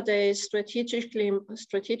why are they strategically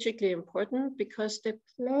important? Because they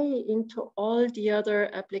play into all the other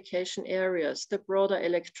application areas, the broader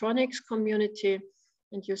electronics community,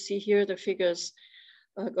 And you see here the figures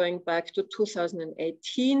going back to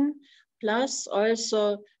 2018, plus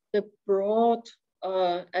also the broad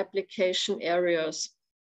application areas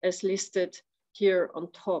as listed here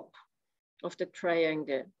on top of the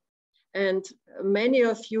triangle. And many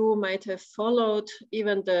of you might have followed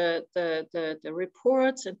even the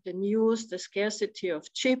reports and the news, the scarcity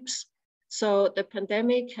of chips. So the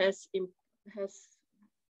pandemic has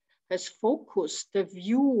focused the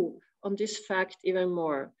view on this fact even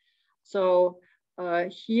more. So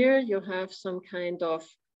here you have some kind of,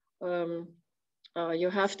 you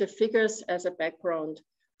have the figures as a background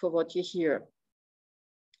for what you hear.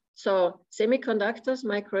 So semiconductors,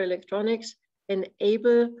 microelectronics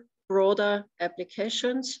enable broader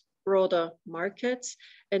applications, broader markets,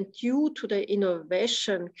 and due to the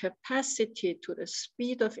innovation capacity, to the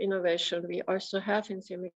speed of innovation we also have in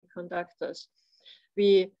semiconductors,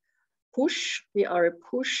 we are a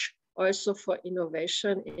push also for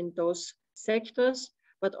innovation in those sectors,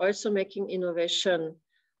 but also making innovation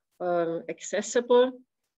accessible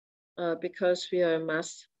because we are a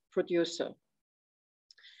mass producer.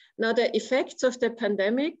 Now the effects of the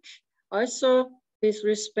pandemic also with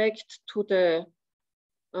respect to the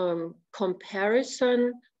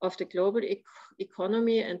comparison of the global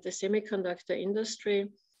economy and the semiconductor industry,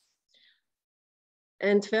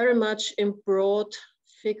 and very much in broad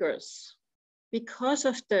figures. Because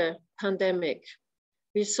of the pandemic,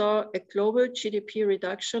 we saw a global GDP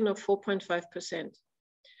reduction of 4.5%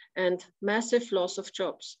 and massive loss of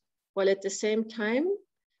jobs, while at the same time,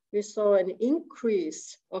 we saw an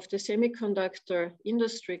increase of the semiconductor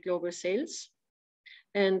industry global sales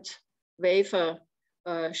and wafer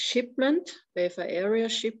shipment, wafer area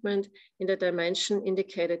shipment in the dimension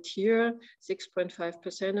indicated here,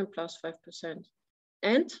 6.5% and plus 5%.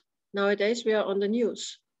 And nowadays we are on the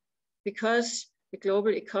news because the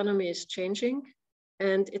global economy is changing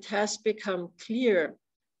and it has become clear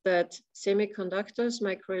that semiconductors,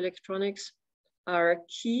 microelectronics are a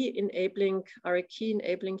key enabling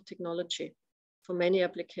technology for many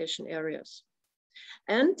application areas.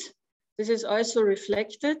 And this is also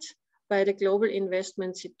reflected by the global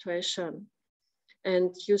investment situation.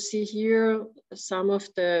 And you see here some of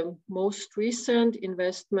the most recent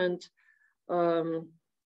investment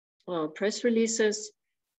press releases,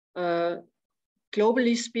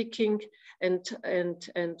 globally speaking,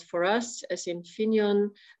 and for us as Infineon,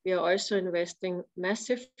 we are also investing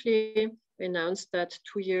massively. We announced that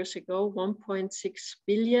 2 years ago, 1.6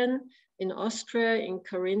 billion in Austria, in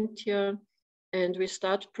Carinthia, and we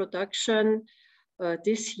start production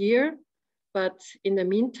this year. But in the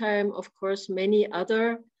meantime, of course, many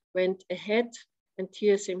other went ahead, and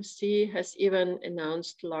TSMC has even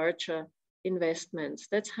announced larger investments.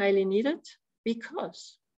 That's highly needed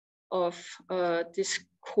because of this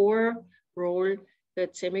core role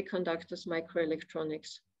that semiconductors,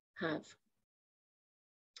 microelectronics have.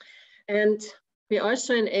 And we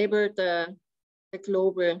also enable the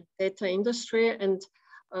global data industry, and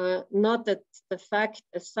not that the fact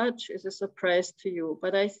as such is a surprise to you,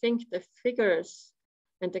 but I think the figures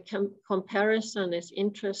and the comparison is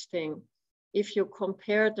interesting. If you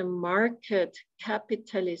compare the market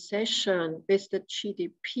capitalization with the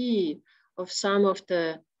GDP of some of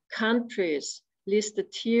the countries listed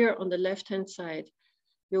here on the left-hand side,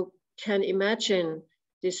 you can imagine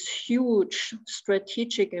this huge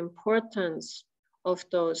strategic importance of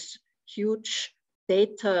those huge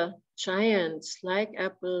data giants like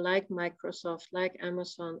Apple, like Microsoft, like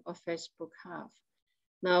Amazon or Facebook have.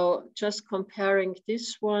 Now, just comparing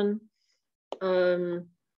this one,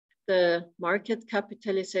 the market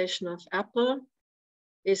capitalization of Apple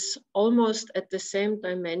is almost at the same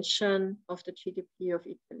dimension of the GDP of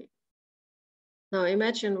Italy. Now,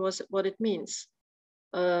 imagine what it means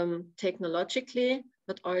technologically,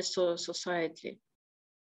 but also societally.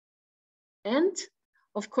 And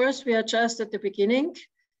of course, we are just at the beginning.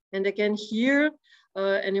 And again, here,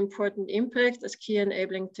 an important impact as key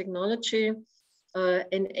enabling technology,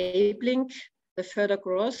 enabling the further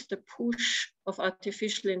growth, the push of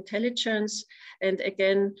artificial intelligence. And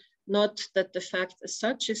again, not that the fact as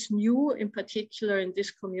such is new, in particular in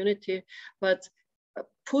this community, but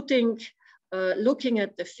looking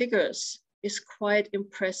at the figures is quite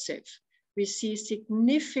impressive. We see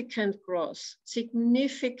significant growth,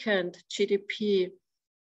 significant GDP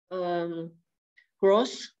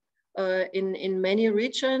growth in many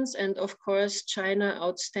regions, and of course China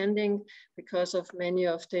outstanding because of many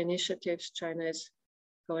of the initiatives China is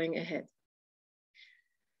going ahead.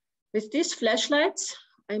 With these flashlights,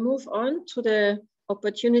 I move on to the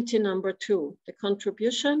opportunity number 2, the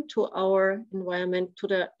contribution to our environment, to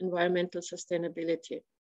the environmental sustainability.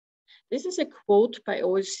 This is a quote by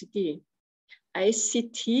OECD.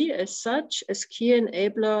 ICT as such as key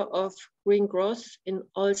enabler of green growth in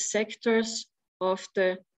all sectors of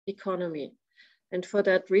the economy. And for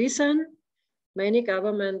that reason, many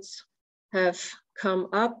governments have come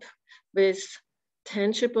up with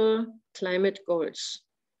tangible climate goals.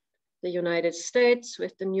 The United States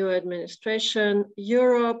with the new administration,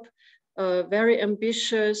 Europe, very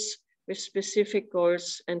ambitious with specific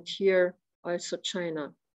goals, and here also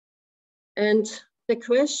China. And the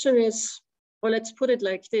question is, well, let's put it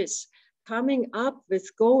like this. Coming up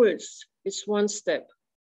with goals is one step,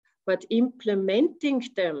 but implementing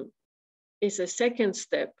them is a second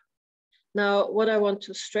step. Now, what I want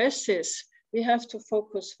to stress is we have to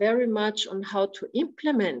focus very much on how to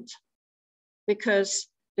implement, because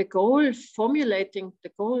the goal, formulating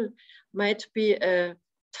the goal might be a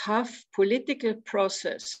tough political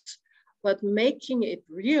process, but making it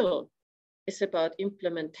real is about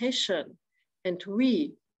implementation. And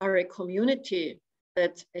we are a community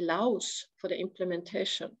that allows for the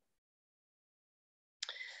implementation.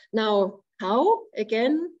 Now, how?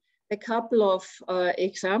 Again, a couple of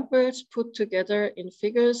examples put together in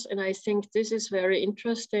figures, and I think this is very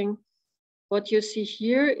interesting. What you see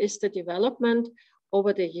here is the development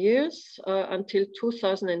over the years until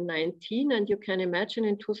 2019, and you can imagine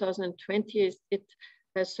in 2020 it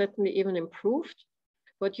has certainly even improved.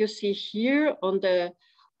 What you see here on the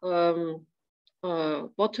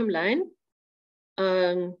bottom line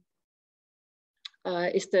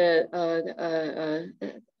is the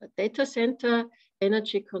data center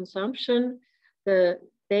energy consumption, the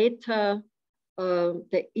data,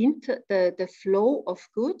 the flow of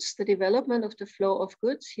goods, the development of the flow of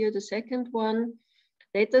goods. Here, the second one,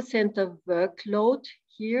 data center workload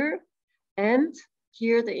here, and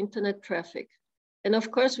here the internet traffic. And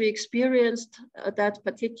of course, we experienced that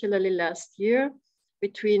particularly last year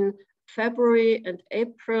between February and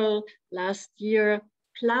April last year,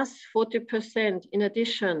 plus 40% in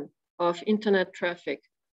addition of internet traffic.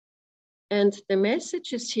 And the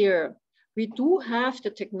message is here, we do have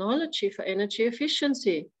the technology for energy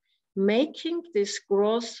efficiency, making this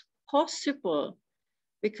growth possible.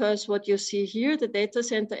 Because what you see here, the data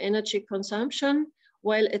center energy consumption,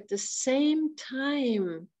 while at the same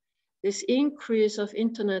time, this increase of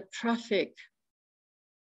internet traffic.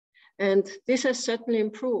 And this has certainly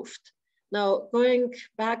improved. Now, going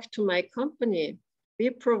back to my company, we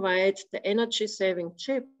provide the energy saving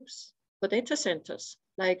chips for data centers,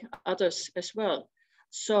 like others as well.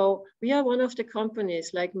 So we are one of the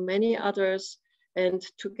companies, like many others, and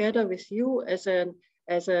together with you as an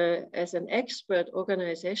expert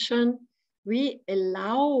organization, we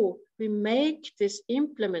make this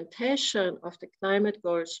implementation of the climate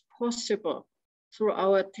goals possible through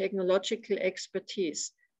our technological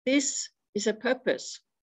expertise. This is a purpose.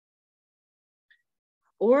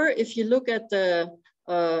 Or if you look at the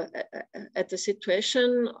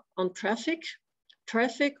situation on traffic,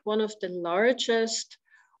 one of the largest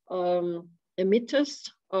emitters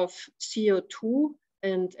of CO2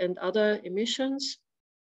 and other emissions.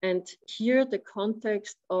 And here the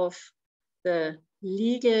context of the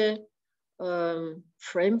legal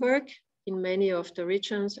framework in many of the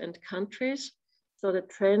regions and countries. So the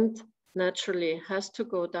trend naturally has to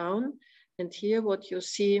go down. And here what you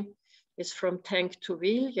see is from tank to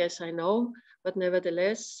wheel. Yes, I know, but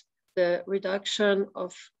nevertheless, the reduction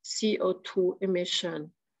of CO2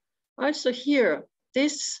 emission. Also here,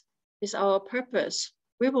 this is our purpose.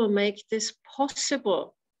 We will make this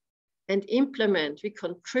possible and implement. We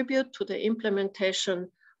contribute to the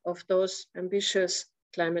implementation of those ambitious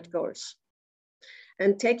climate goals.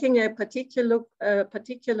 And taking a particular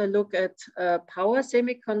look at power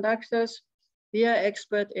semiconductors, we are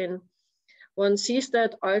expert in. One sees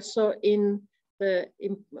that also in the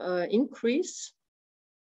increase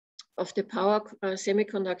of the power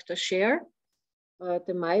semiconductor share,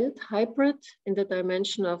 the mild hybrid in the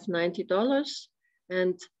dimension of $90,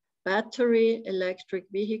 and battery electric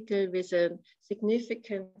vehicle with a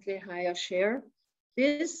significantly higher share.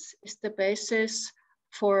 This is the basis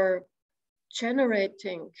for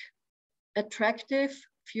generating attractive,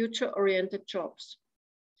 future-oriented jobs.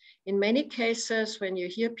 In many cases, when you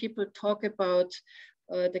hear people talk about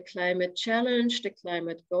the climate challenge, the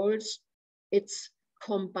climate goals, it's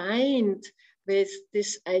combined with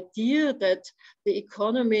this idea that the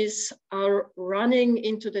economies are running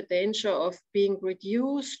into the danger of being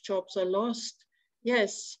reduced, jobs are lost.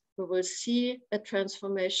 Yes, we will see a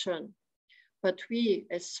transformation, but we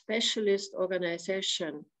as specialist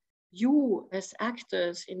organization, you as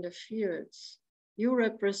actors in the fields, you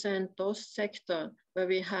represent those sectors where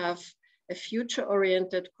we have a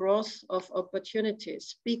future-oriented growth of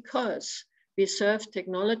opportunities because we serve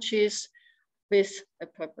technologies with a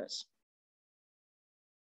purpose.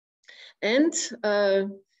 And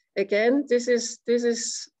again, this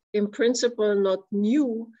is in principle not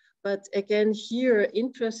new, but again here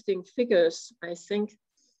interesting figures, I think,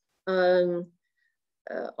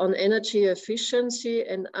 on energy efficiency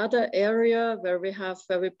and other area where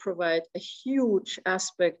we provide a huge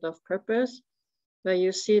aspect of purpose, where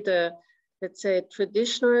you see the, let's say,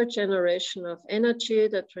 traditional generation of energy,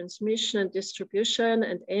 the transmission and distribution,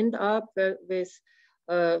 and end up with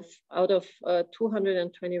out of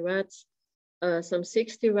 220 watts, some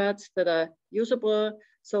 60 watts that are usable,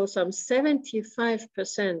 so some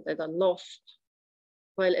 75% that are lost.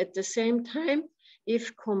 While at the same time,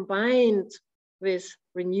 if combined with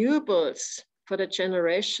renewables for the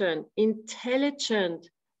generation, intelligent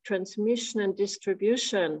transmission and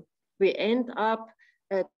distribution, we end up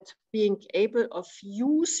at being able of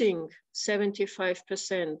using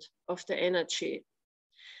 75% of the energy.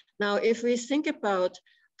 Now, if we think about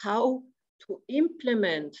how to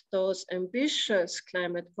implement those ambitious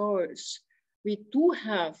climate goals, we do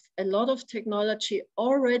have a lot of technology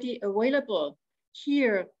already available.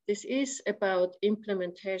 Here, this is about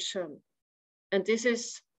implementation. And this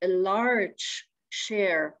is a large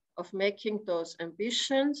share of making those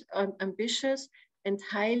ambitious and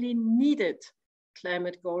highly needed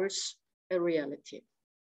climate goals a reality.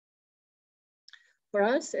 For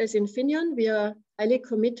us as Infineon, we are highly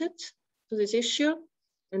committed to this issue,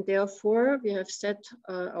 and therefore we have set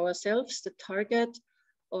ourselves the target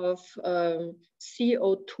of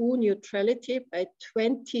CO2 neutrality by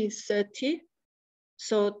 2030.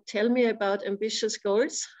 So tell me about ambitious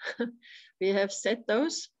goals. We have set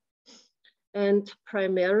those, and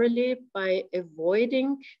primarily by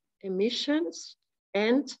avoiding emissions,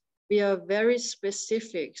 and we are very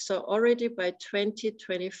specific. So already by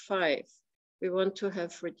 2025, we want to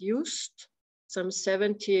have reduced some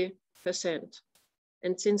 70%.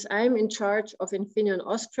 And since I'm in charge of Infineon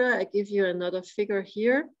Austria, I give you another figure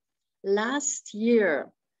here. Last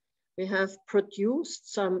year, we have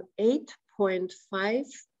produced some 8.5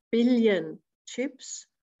 billion chips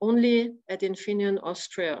only at Infineon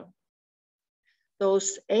Austria.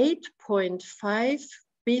 Those 8.5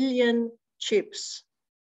 billion chips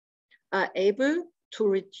are able to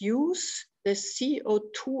reduce the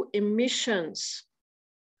CO2 emissions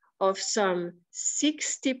of some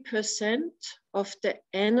 60% of the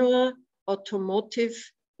annual automotive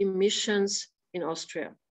emissions in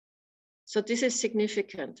Austria. So this is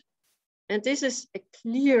significant. And this is a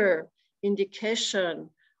clear indication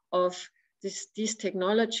of these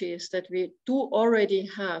technologies that we do already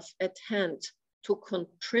have at hand to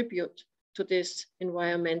contribute to this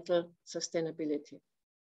environmental sustainability.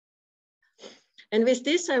 And with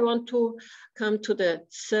this, I want to come to the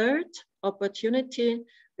third opportunity,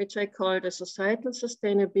 which I call the societal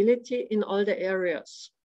sustainability in all the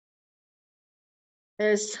areas.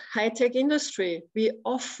 As high-tech industry, we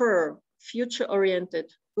offer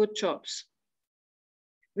future-oriented good jobs.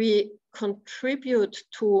 We contribute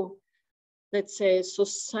to, let's say,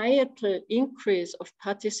 societal increase of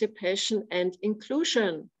participation and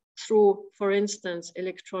inclusion through, for instance,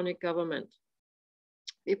 electronic government.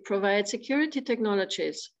 We provide security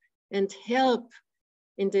technologies and help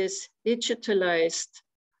in this digitalized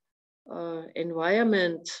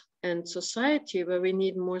environment and society where we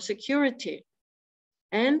need more security.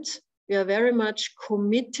 And we are very much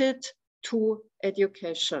committed to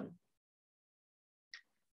education.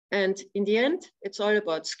 And in the end, it's all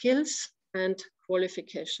about skills and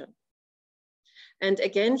qualification. And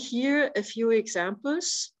again, here, a few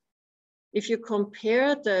examples. If you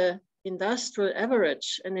compare the industrial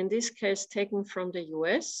average, and in this case, taken from the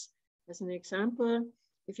US as an example,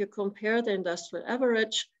 if you compare the industrial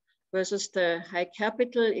average versus the high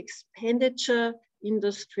capital expenditure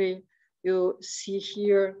industry, you see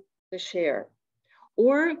here the share.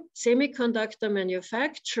 Or semiconductor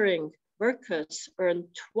manufacturing workers earn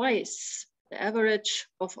twice the average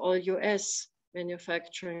of all US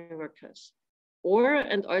manufacturing workers. Or,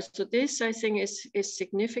 and also this I think is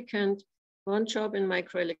significant, one job in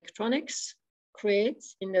microelectronics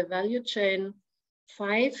creates in the value chain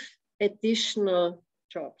 5 additional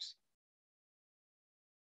jobs.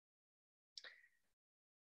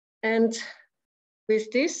 And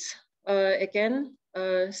with this, again,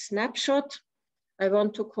 snapshot, I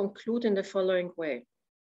want to conclude in the following way.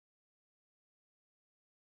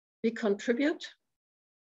 We contribute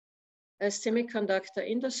as semiconductor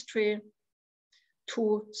industry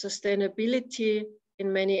to sustainability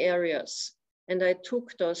in many areas. And I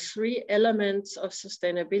took those three elements of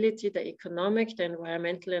sustainability, the economic, the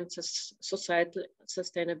environmental, and societal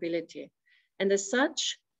sustainability. And as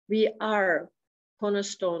such, we are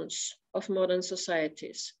cornerstones of modern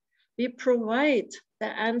societies. We provide the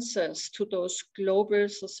answers to those global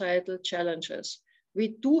societal challenges.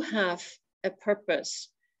 We do have a purpose,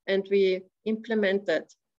 and we implement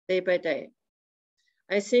that day by day.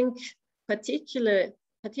 I think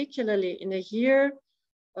particularly in a year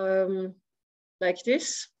like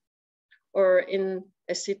this, or in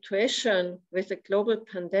a situation with a global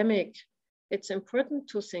pandemic, it's important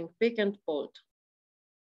to think big and bold.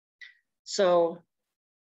 So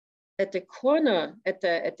at the core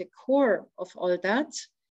of all that,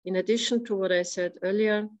 in addition to what I said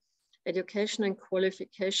earlier, education and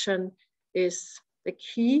qualification is the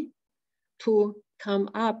key to come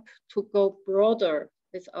up, to go broader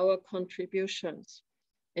with our contributions.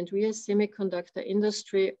 And we as semiconductor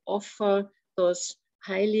industry offer those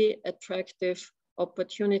highly attractive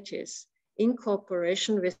opportunities in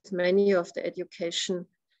cooperation with many of the education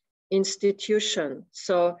institutions.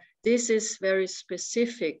 So this is very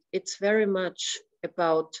specific. It's very much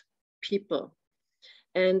about people.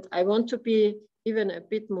 And I want to be even a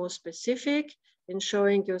bit more specific in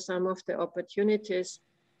showing you some of the opportunities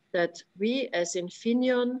that we as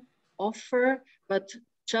Infineon offer, but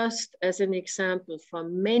just as an example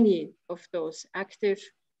from many of those active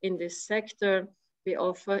in this sector, we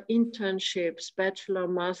offer internships, bachelor,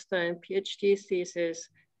 master, and PhD thesis.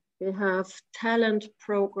 We have talent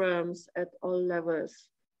programs at all levels.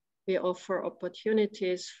 We offer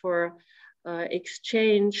opportunities for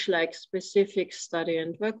exchange, like specific study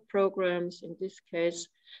and work programs, in this case,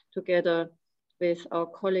 together with our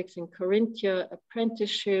colleagues in Carinthia,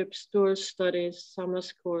 apprenticeships, dual studies, summer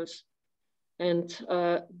schools, and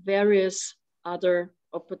various other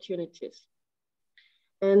opportunities.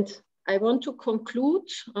 And I want to conclude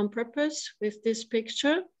on purpose with this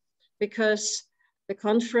picture, because the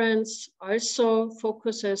conference also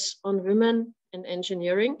focuses on women in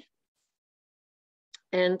engineering.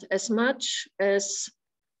 And as much as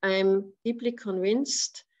I'm deeply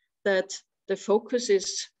convinced that the focus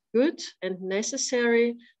is good and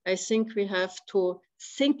necessary, I think we have to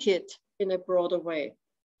think it in a broader way,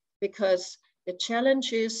 because the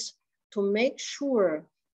challenge is to make sure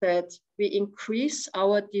that we increase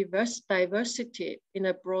our diversity in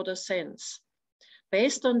a broader sense,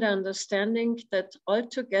 based on the understanding that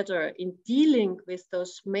altogether in dealing with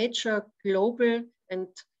those major global and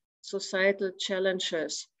societal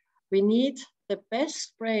challenges, we need the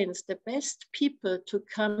best brains, the best people to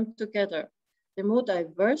come together. The more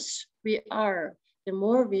diverse we are, the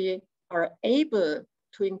more we are able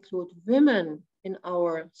to include women in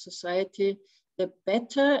our society, the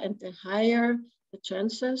better and the higher the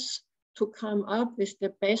chances to come up with the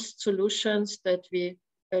best solutions that we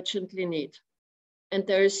urgently need. And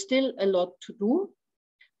there is still a lot to do,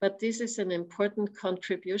 but this is an important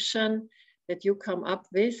contribution that you come up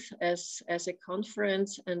with as a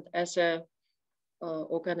conference and as a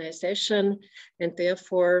organization. And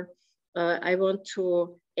therefore, I want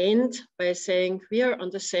to end by saying we are on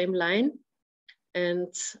the same line,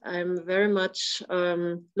 and I'm very much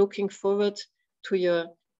looking forward to your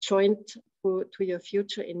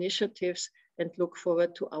future initiatives, and look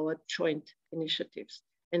forward to our joint initiatives.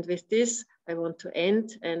 And with this, I want to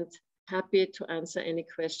end, and happy to answer any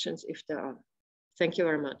questions if there are. Thank you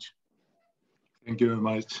very much. Thank you very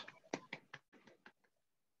much.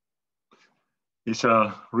 It's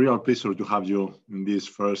a real pleasure to have you in this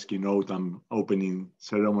first keynote and opening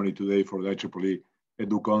ceremony today for the IEEE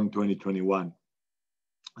EDUCON 2021.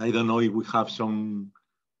 I don't know if we have some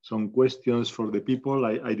questions for the people.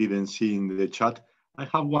 I didn't see in the chat. I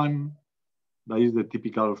have one that is the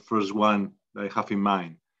typical first one that I have in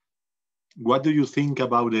mind. What do you think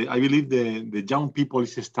about I believe the young people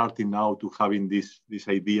is starting now to having this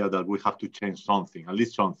idea that we have to change something, at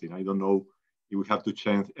least something. I don't know if we have to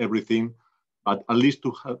change everything, but at least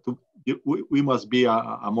we must be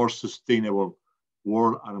a more sustainable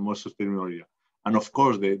world and a more sustainable area. And of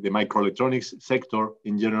course, the microelectronics sector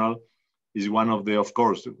in general is one of of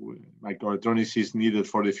course, microelectronics is needed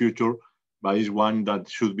for the future, but is one that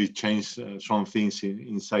should be changed, some things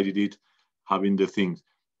inside it, having the things.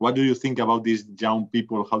 What do you think about these young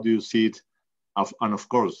people? How do you see it? And of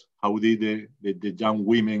course, how did the young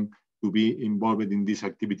women to be involved in these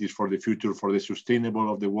activities for the future, for the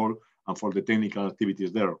sustainable of the world, and for the technical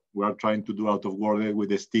activities there? We are trying to do out of work with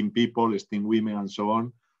the STEAM people, STEAM women, and so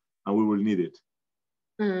on, and we will need it.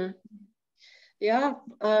 Mm. Yeah,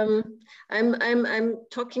 I'm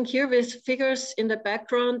talking here with figures in the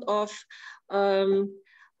background of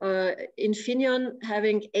Infineon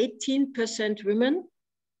having 18% women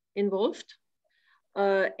involved,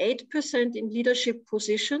 8% in leadership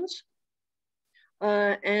positions,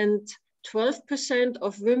 and 12%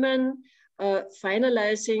 of women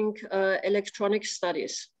finalizing electronic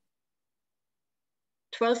studies.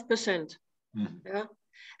 12%. Yeah.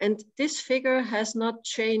 And this figure has not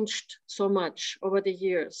changed so much over the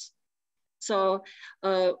years. So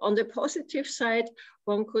on the positive side,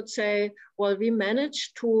 one could say, well, we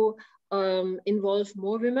managed to involve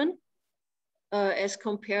more women as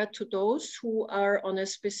compared to those who are on a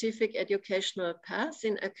specific educational path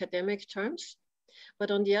in academic terms.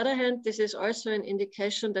 But on the other hand, this is also an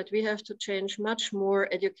indication that we have to change much more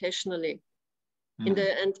educationally.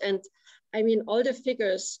 And I mean, all the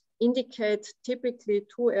figures indicate typically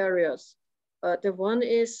two areas. The one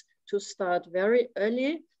is to start very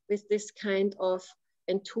early with this kind of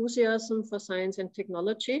enthusiasm for science and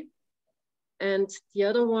technology. And the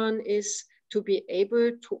other one is to be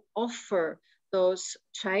able to offer those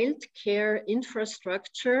childcare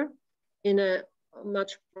infrastructure in a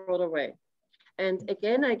much broader way. And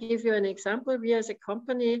again, I give you an example. We as a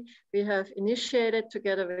company, we have initiated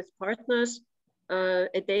together with partners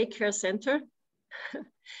a daycare center.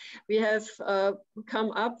 We have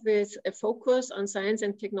come up with a focus on science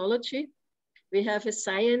and technology. We have a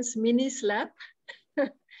science mini lab.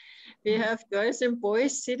 We have girls and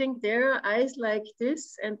boys sitting there, eyes like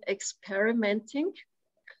this and experimenting.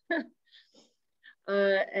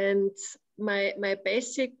 And my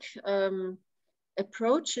basic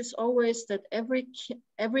approach is always that every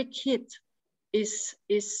kid is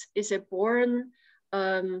a born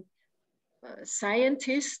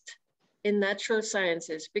scientist in natural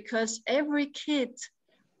sciences, because every kid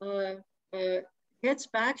gets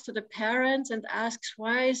back to the parents and asks,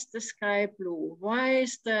 why is the sky blue? Why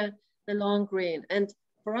is the lawn green? And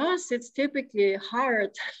for us, it's typically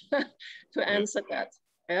hard to answer that.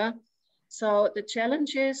 Yeah. So the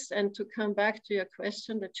challenge is, and to come back to your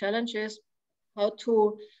question, the challenge is how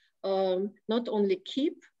to not only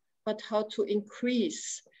keep, but how to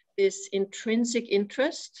increase this intrinsic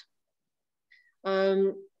interest.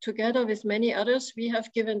 Together with many others, we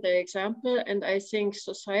have given the example, and I think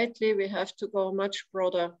societally we have to go much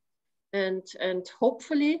broader. And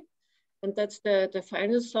hopefully, and that's the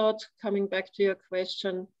final thought, coming back to your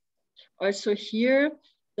question, also here,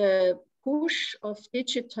 the push of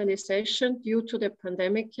digitalization due to the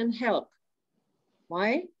pandemic can help.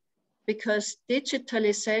 Why? Because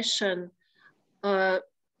digitalization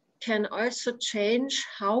can also change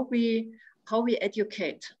how we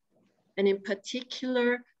educate. And in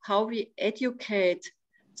particular, how we educate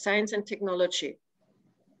science and technology.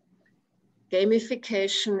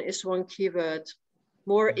 Gamification is one keyword,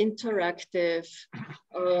 more interactive,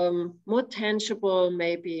 more tangible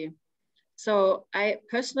maybe. So I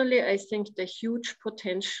think the huge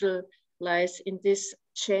potential lies in this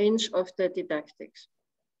change of the didactics.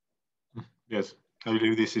 Yes, I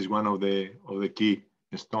believe this is one of the key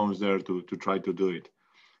stones there to try to do it.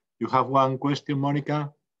 You have one question,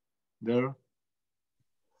 Monica, there?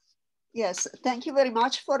 Yes, thank you very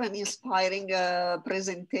much for an inspiring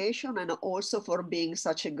presentation, and also for being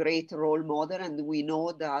such a great role model. And we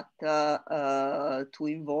know that to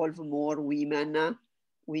involve more women,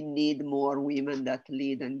 we need more women that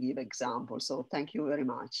lead and give examples. So thank you very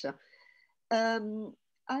much.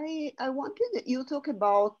 I wanted, you talk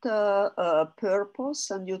about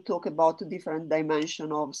purpose, and you talk about different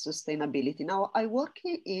dimensions of sustainability. Now, I work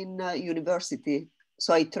in university,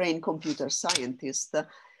 so I train computer scientists.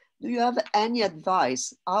 Do you have any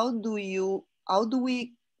advice? How do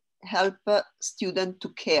we help students to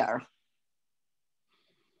care?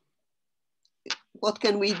 What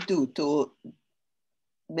can we do to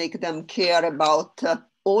make them care about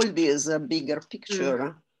all this bigger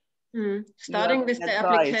picture? Starting with the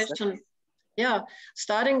application. Yeah,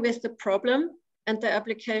 starting with the problem and the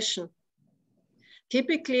application.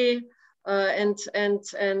 Typically, and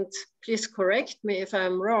please correct me if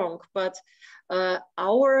I'm wrong, but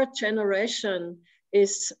our generation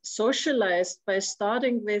is socialized by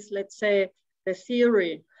starting with, let's say, the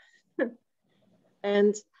theory.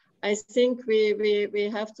 And I think we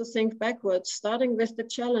have to think backwards, starting with the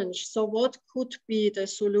challenge. So what could be the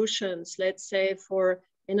solutions, let's say, for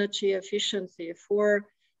energy efficiency, for,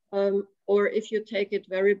 or if you take it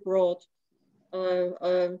very broad,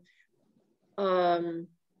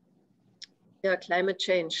 climate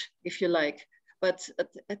change, if you like. But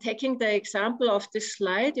taking the example of this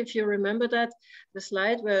slide, if you remember that, the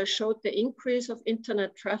slide where I showed the increase of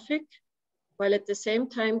internet traffic, while at the same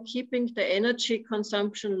time keeping the energy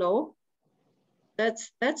consumption low,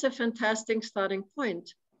 that's a fantastic starting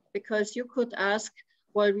point, because you could ask,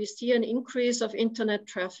 Well, we see an increase of internet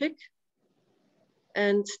traffic,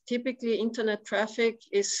 and typically internet traffic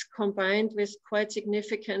is combined with quite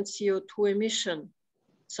significant CO2 emission.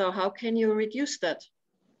 So how can you reduce that?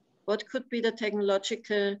 What could be the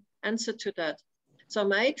technological answer to that? So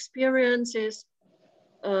my experience is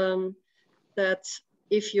that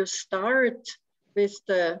if you start with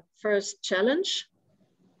the first challenge,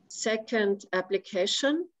 second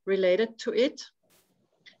application related to it,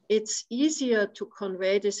 it's easier to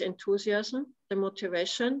convey this enthusiasm, the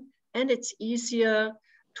motivation, and it's easier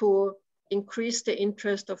to increase the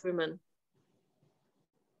interest of women.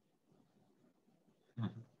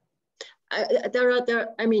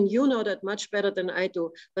 I mean, you know that much better than I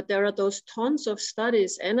do, but there are those tons of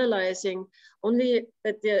studies analyzing only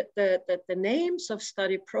the names of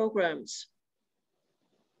study programs.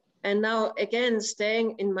 And now, again,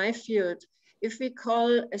 staying in my field, if we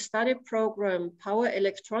call a study program power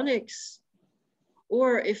electronics,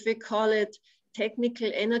 or if we call it technical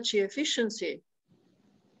energy efficiency,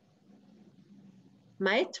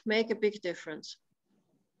 might make a big difference.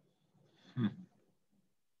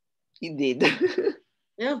 Indeed.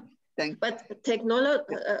 Yeah, Thank you. but technology,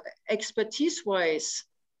 expertise-wise,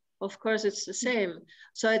 of course, it's the same.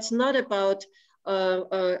 So it's not about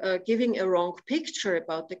giving a wrong picture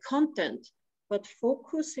about the content, but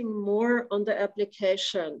focusing more on the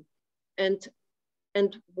application and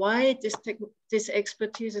why this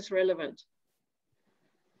expertise is relevant.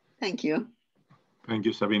 Thank you. Thank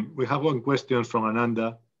you, Sabine. We have one question from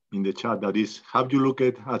Ananda in the chat that is, have you looked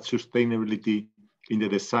at sustainability in the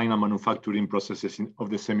design and manufacturing processes of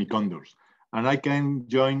the semiconductors? And I can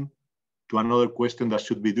join to another question that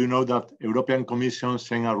should be, do you know that European Commission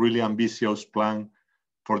sent a really ambitious plan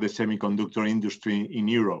for the semiconductor industry in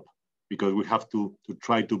Europe? Because we have to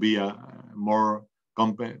try to be have more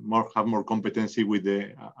competency with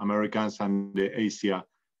the Americans and the Asia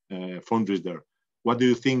foundries there. What do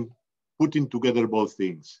you think, putting together both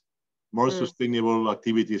things, more sustainable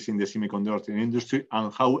activities in the semiconductor industry,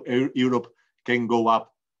 and how Europe can go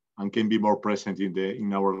up and can be more present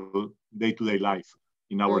in our day-to-day life,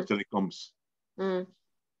 in our telecoms?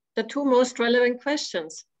 The two most relevant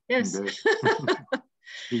questions, yes. If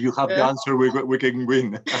you have the answer, we can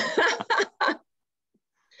win.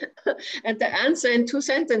 And the answer in 2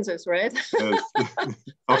 sentences, right? Yes,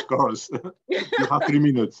 of course. You have 3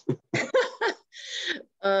 minutes.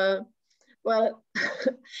 Well,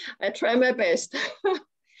 I try my best.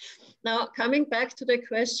 Now, coming back to the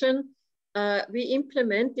question, we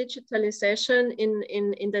implement digitalization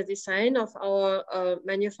in the design of our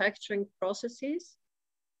manufacturing processes.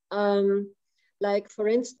 Like, for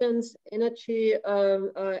instance, energy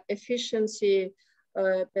efficiency,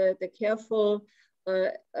 the careful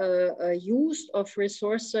use of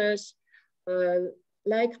resources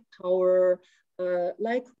like power,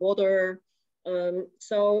 like water.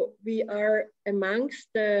 So we are amongst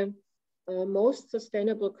the most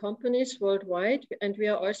sustainable companies worldwide, and we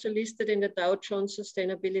are also listed in the Dow Jones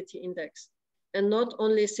Sustainability Index. And not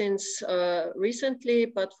only since recently,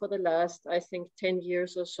 but for the last, I think, 10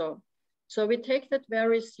 years or so. So we take that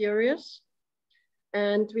very serious,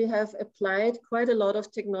 and we have applied quite a lot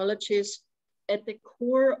of technologies at the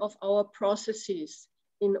core of our processes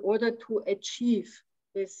in order to achieve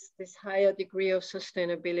this higher degree of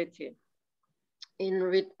sustainability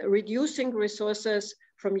in reducing resources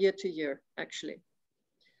from year to year, actually.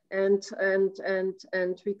 And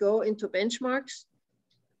we go into benchmarks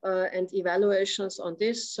and evaluations on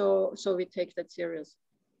this, so we take that serious.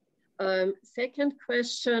 Second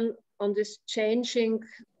question on this changing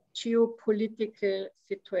geopolitical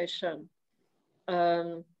situation.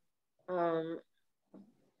 I'm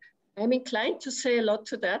inclined to say a lot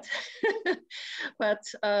to that, but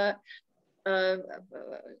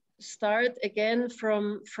start again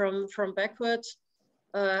from backwards.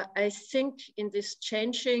 I think in this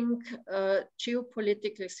changing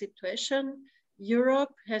geopolitical situation,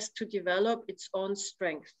 Europe has to develop its own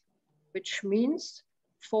strength, which means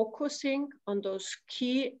focusing on those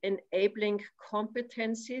key enabling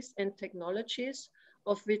competencies and technologies,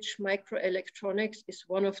 of which microelectronics is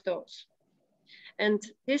one of those. And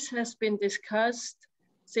this has been discussed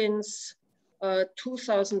since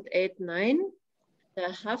 2008-9.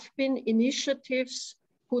 There have been initiatives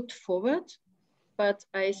put forward, but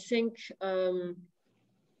I think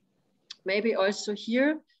maybe also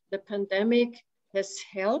here, the pandemic has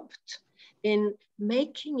helped in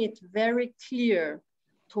making it very clear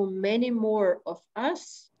to many more of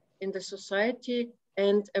us in the society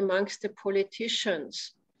and amongst the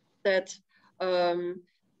politicians that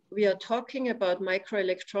we are talking about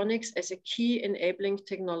microelectronics as a key enabling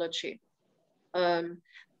technology.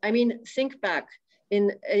 I mean, think back.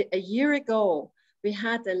 A year ago, we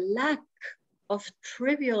had a lack of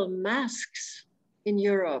trivial masks in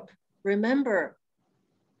Europe. Remember,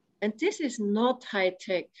 and this is not high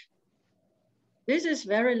tech. This is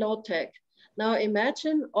very low tech. Now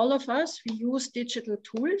imagine all of us, we use digital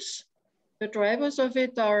tools. The drivers of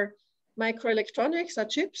it are microelectronics, are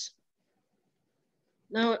chips.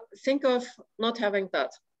 Now think of not having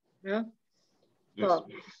that. Yeah. Yes.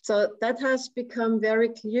 So that has become very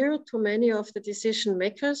clear to many of the decision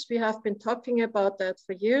makers. We have been talking about that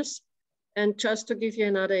for years. And just to give you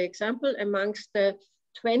another example, amongst the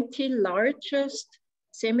 20 largest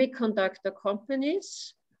semiconductor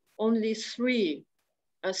companies, only 3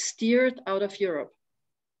 are steered out of Europe.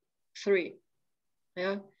 3.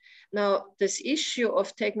 Yeah. Now, this issue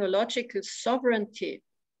of technological sovereignty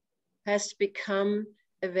has become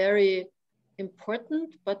a very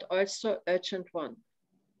important but also urgent one.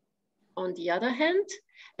 On the other hand,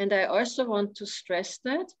 and I also want to stress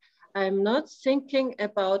that, I'm not thinking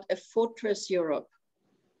about a fortress Europe.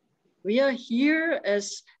 We are here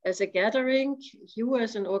as a gathering. You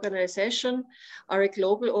as an organization are a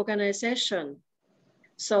global organization.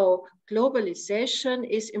 So globalization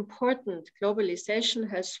is important. Globalization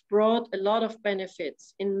has brought a lot of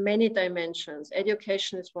benefits in many dimensions.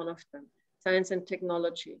 Education is one of them, science and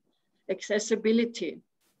technology, accessibility.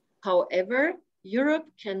 However, Europe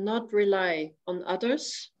cannot rely on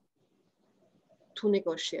others to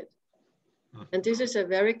negotiate. And this is a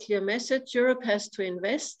very clear message. Europe has to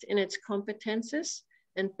invest in its competences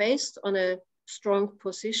and based on a strong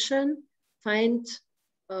position, find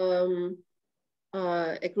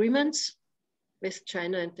agreements with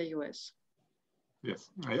China and the US. Yes,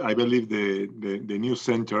 I believe the new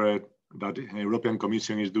center that the European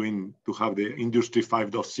Commission is doing to have the Industry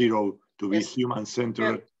 5.0 to be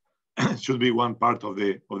human-centered should be one part of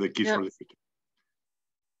the key for the future.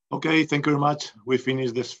 Okay, thank you very much. We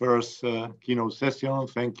finished this first keynote session.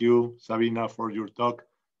 Thank you, Sabine, for your talk.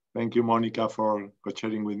 Thank you, Monica, for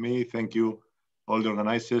co-chairing with me. Thank you, all the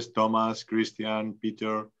organizers, Thomas, Christian,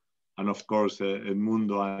 Peter, and of course,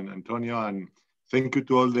 Edmundo and Antonio. And thank you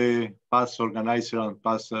to all the past organizers and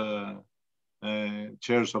past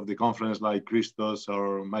chairs of the conference like Christos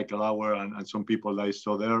or Michael Auer and some people that I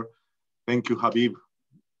saw there. Thank you, Habib,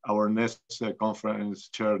 our next conference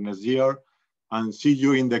chair next year. And see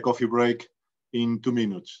you in the coffee break in 2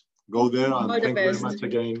 minutes. Go there and thank you very much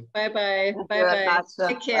again. Bye-bye. Bye-bye.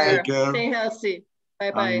 Take care. Take care. Stay healthy.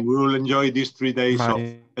 Bye-bye. And we will enjoy these 3 days of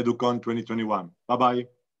EDUCON 2021. Bye-bye.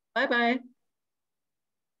 Bye-bye.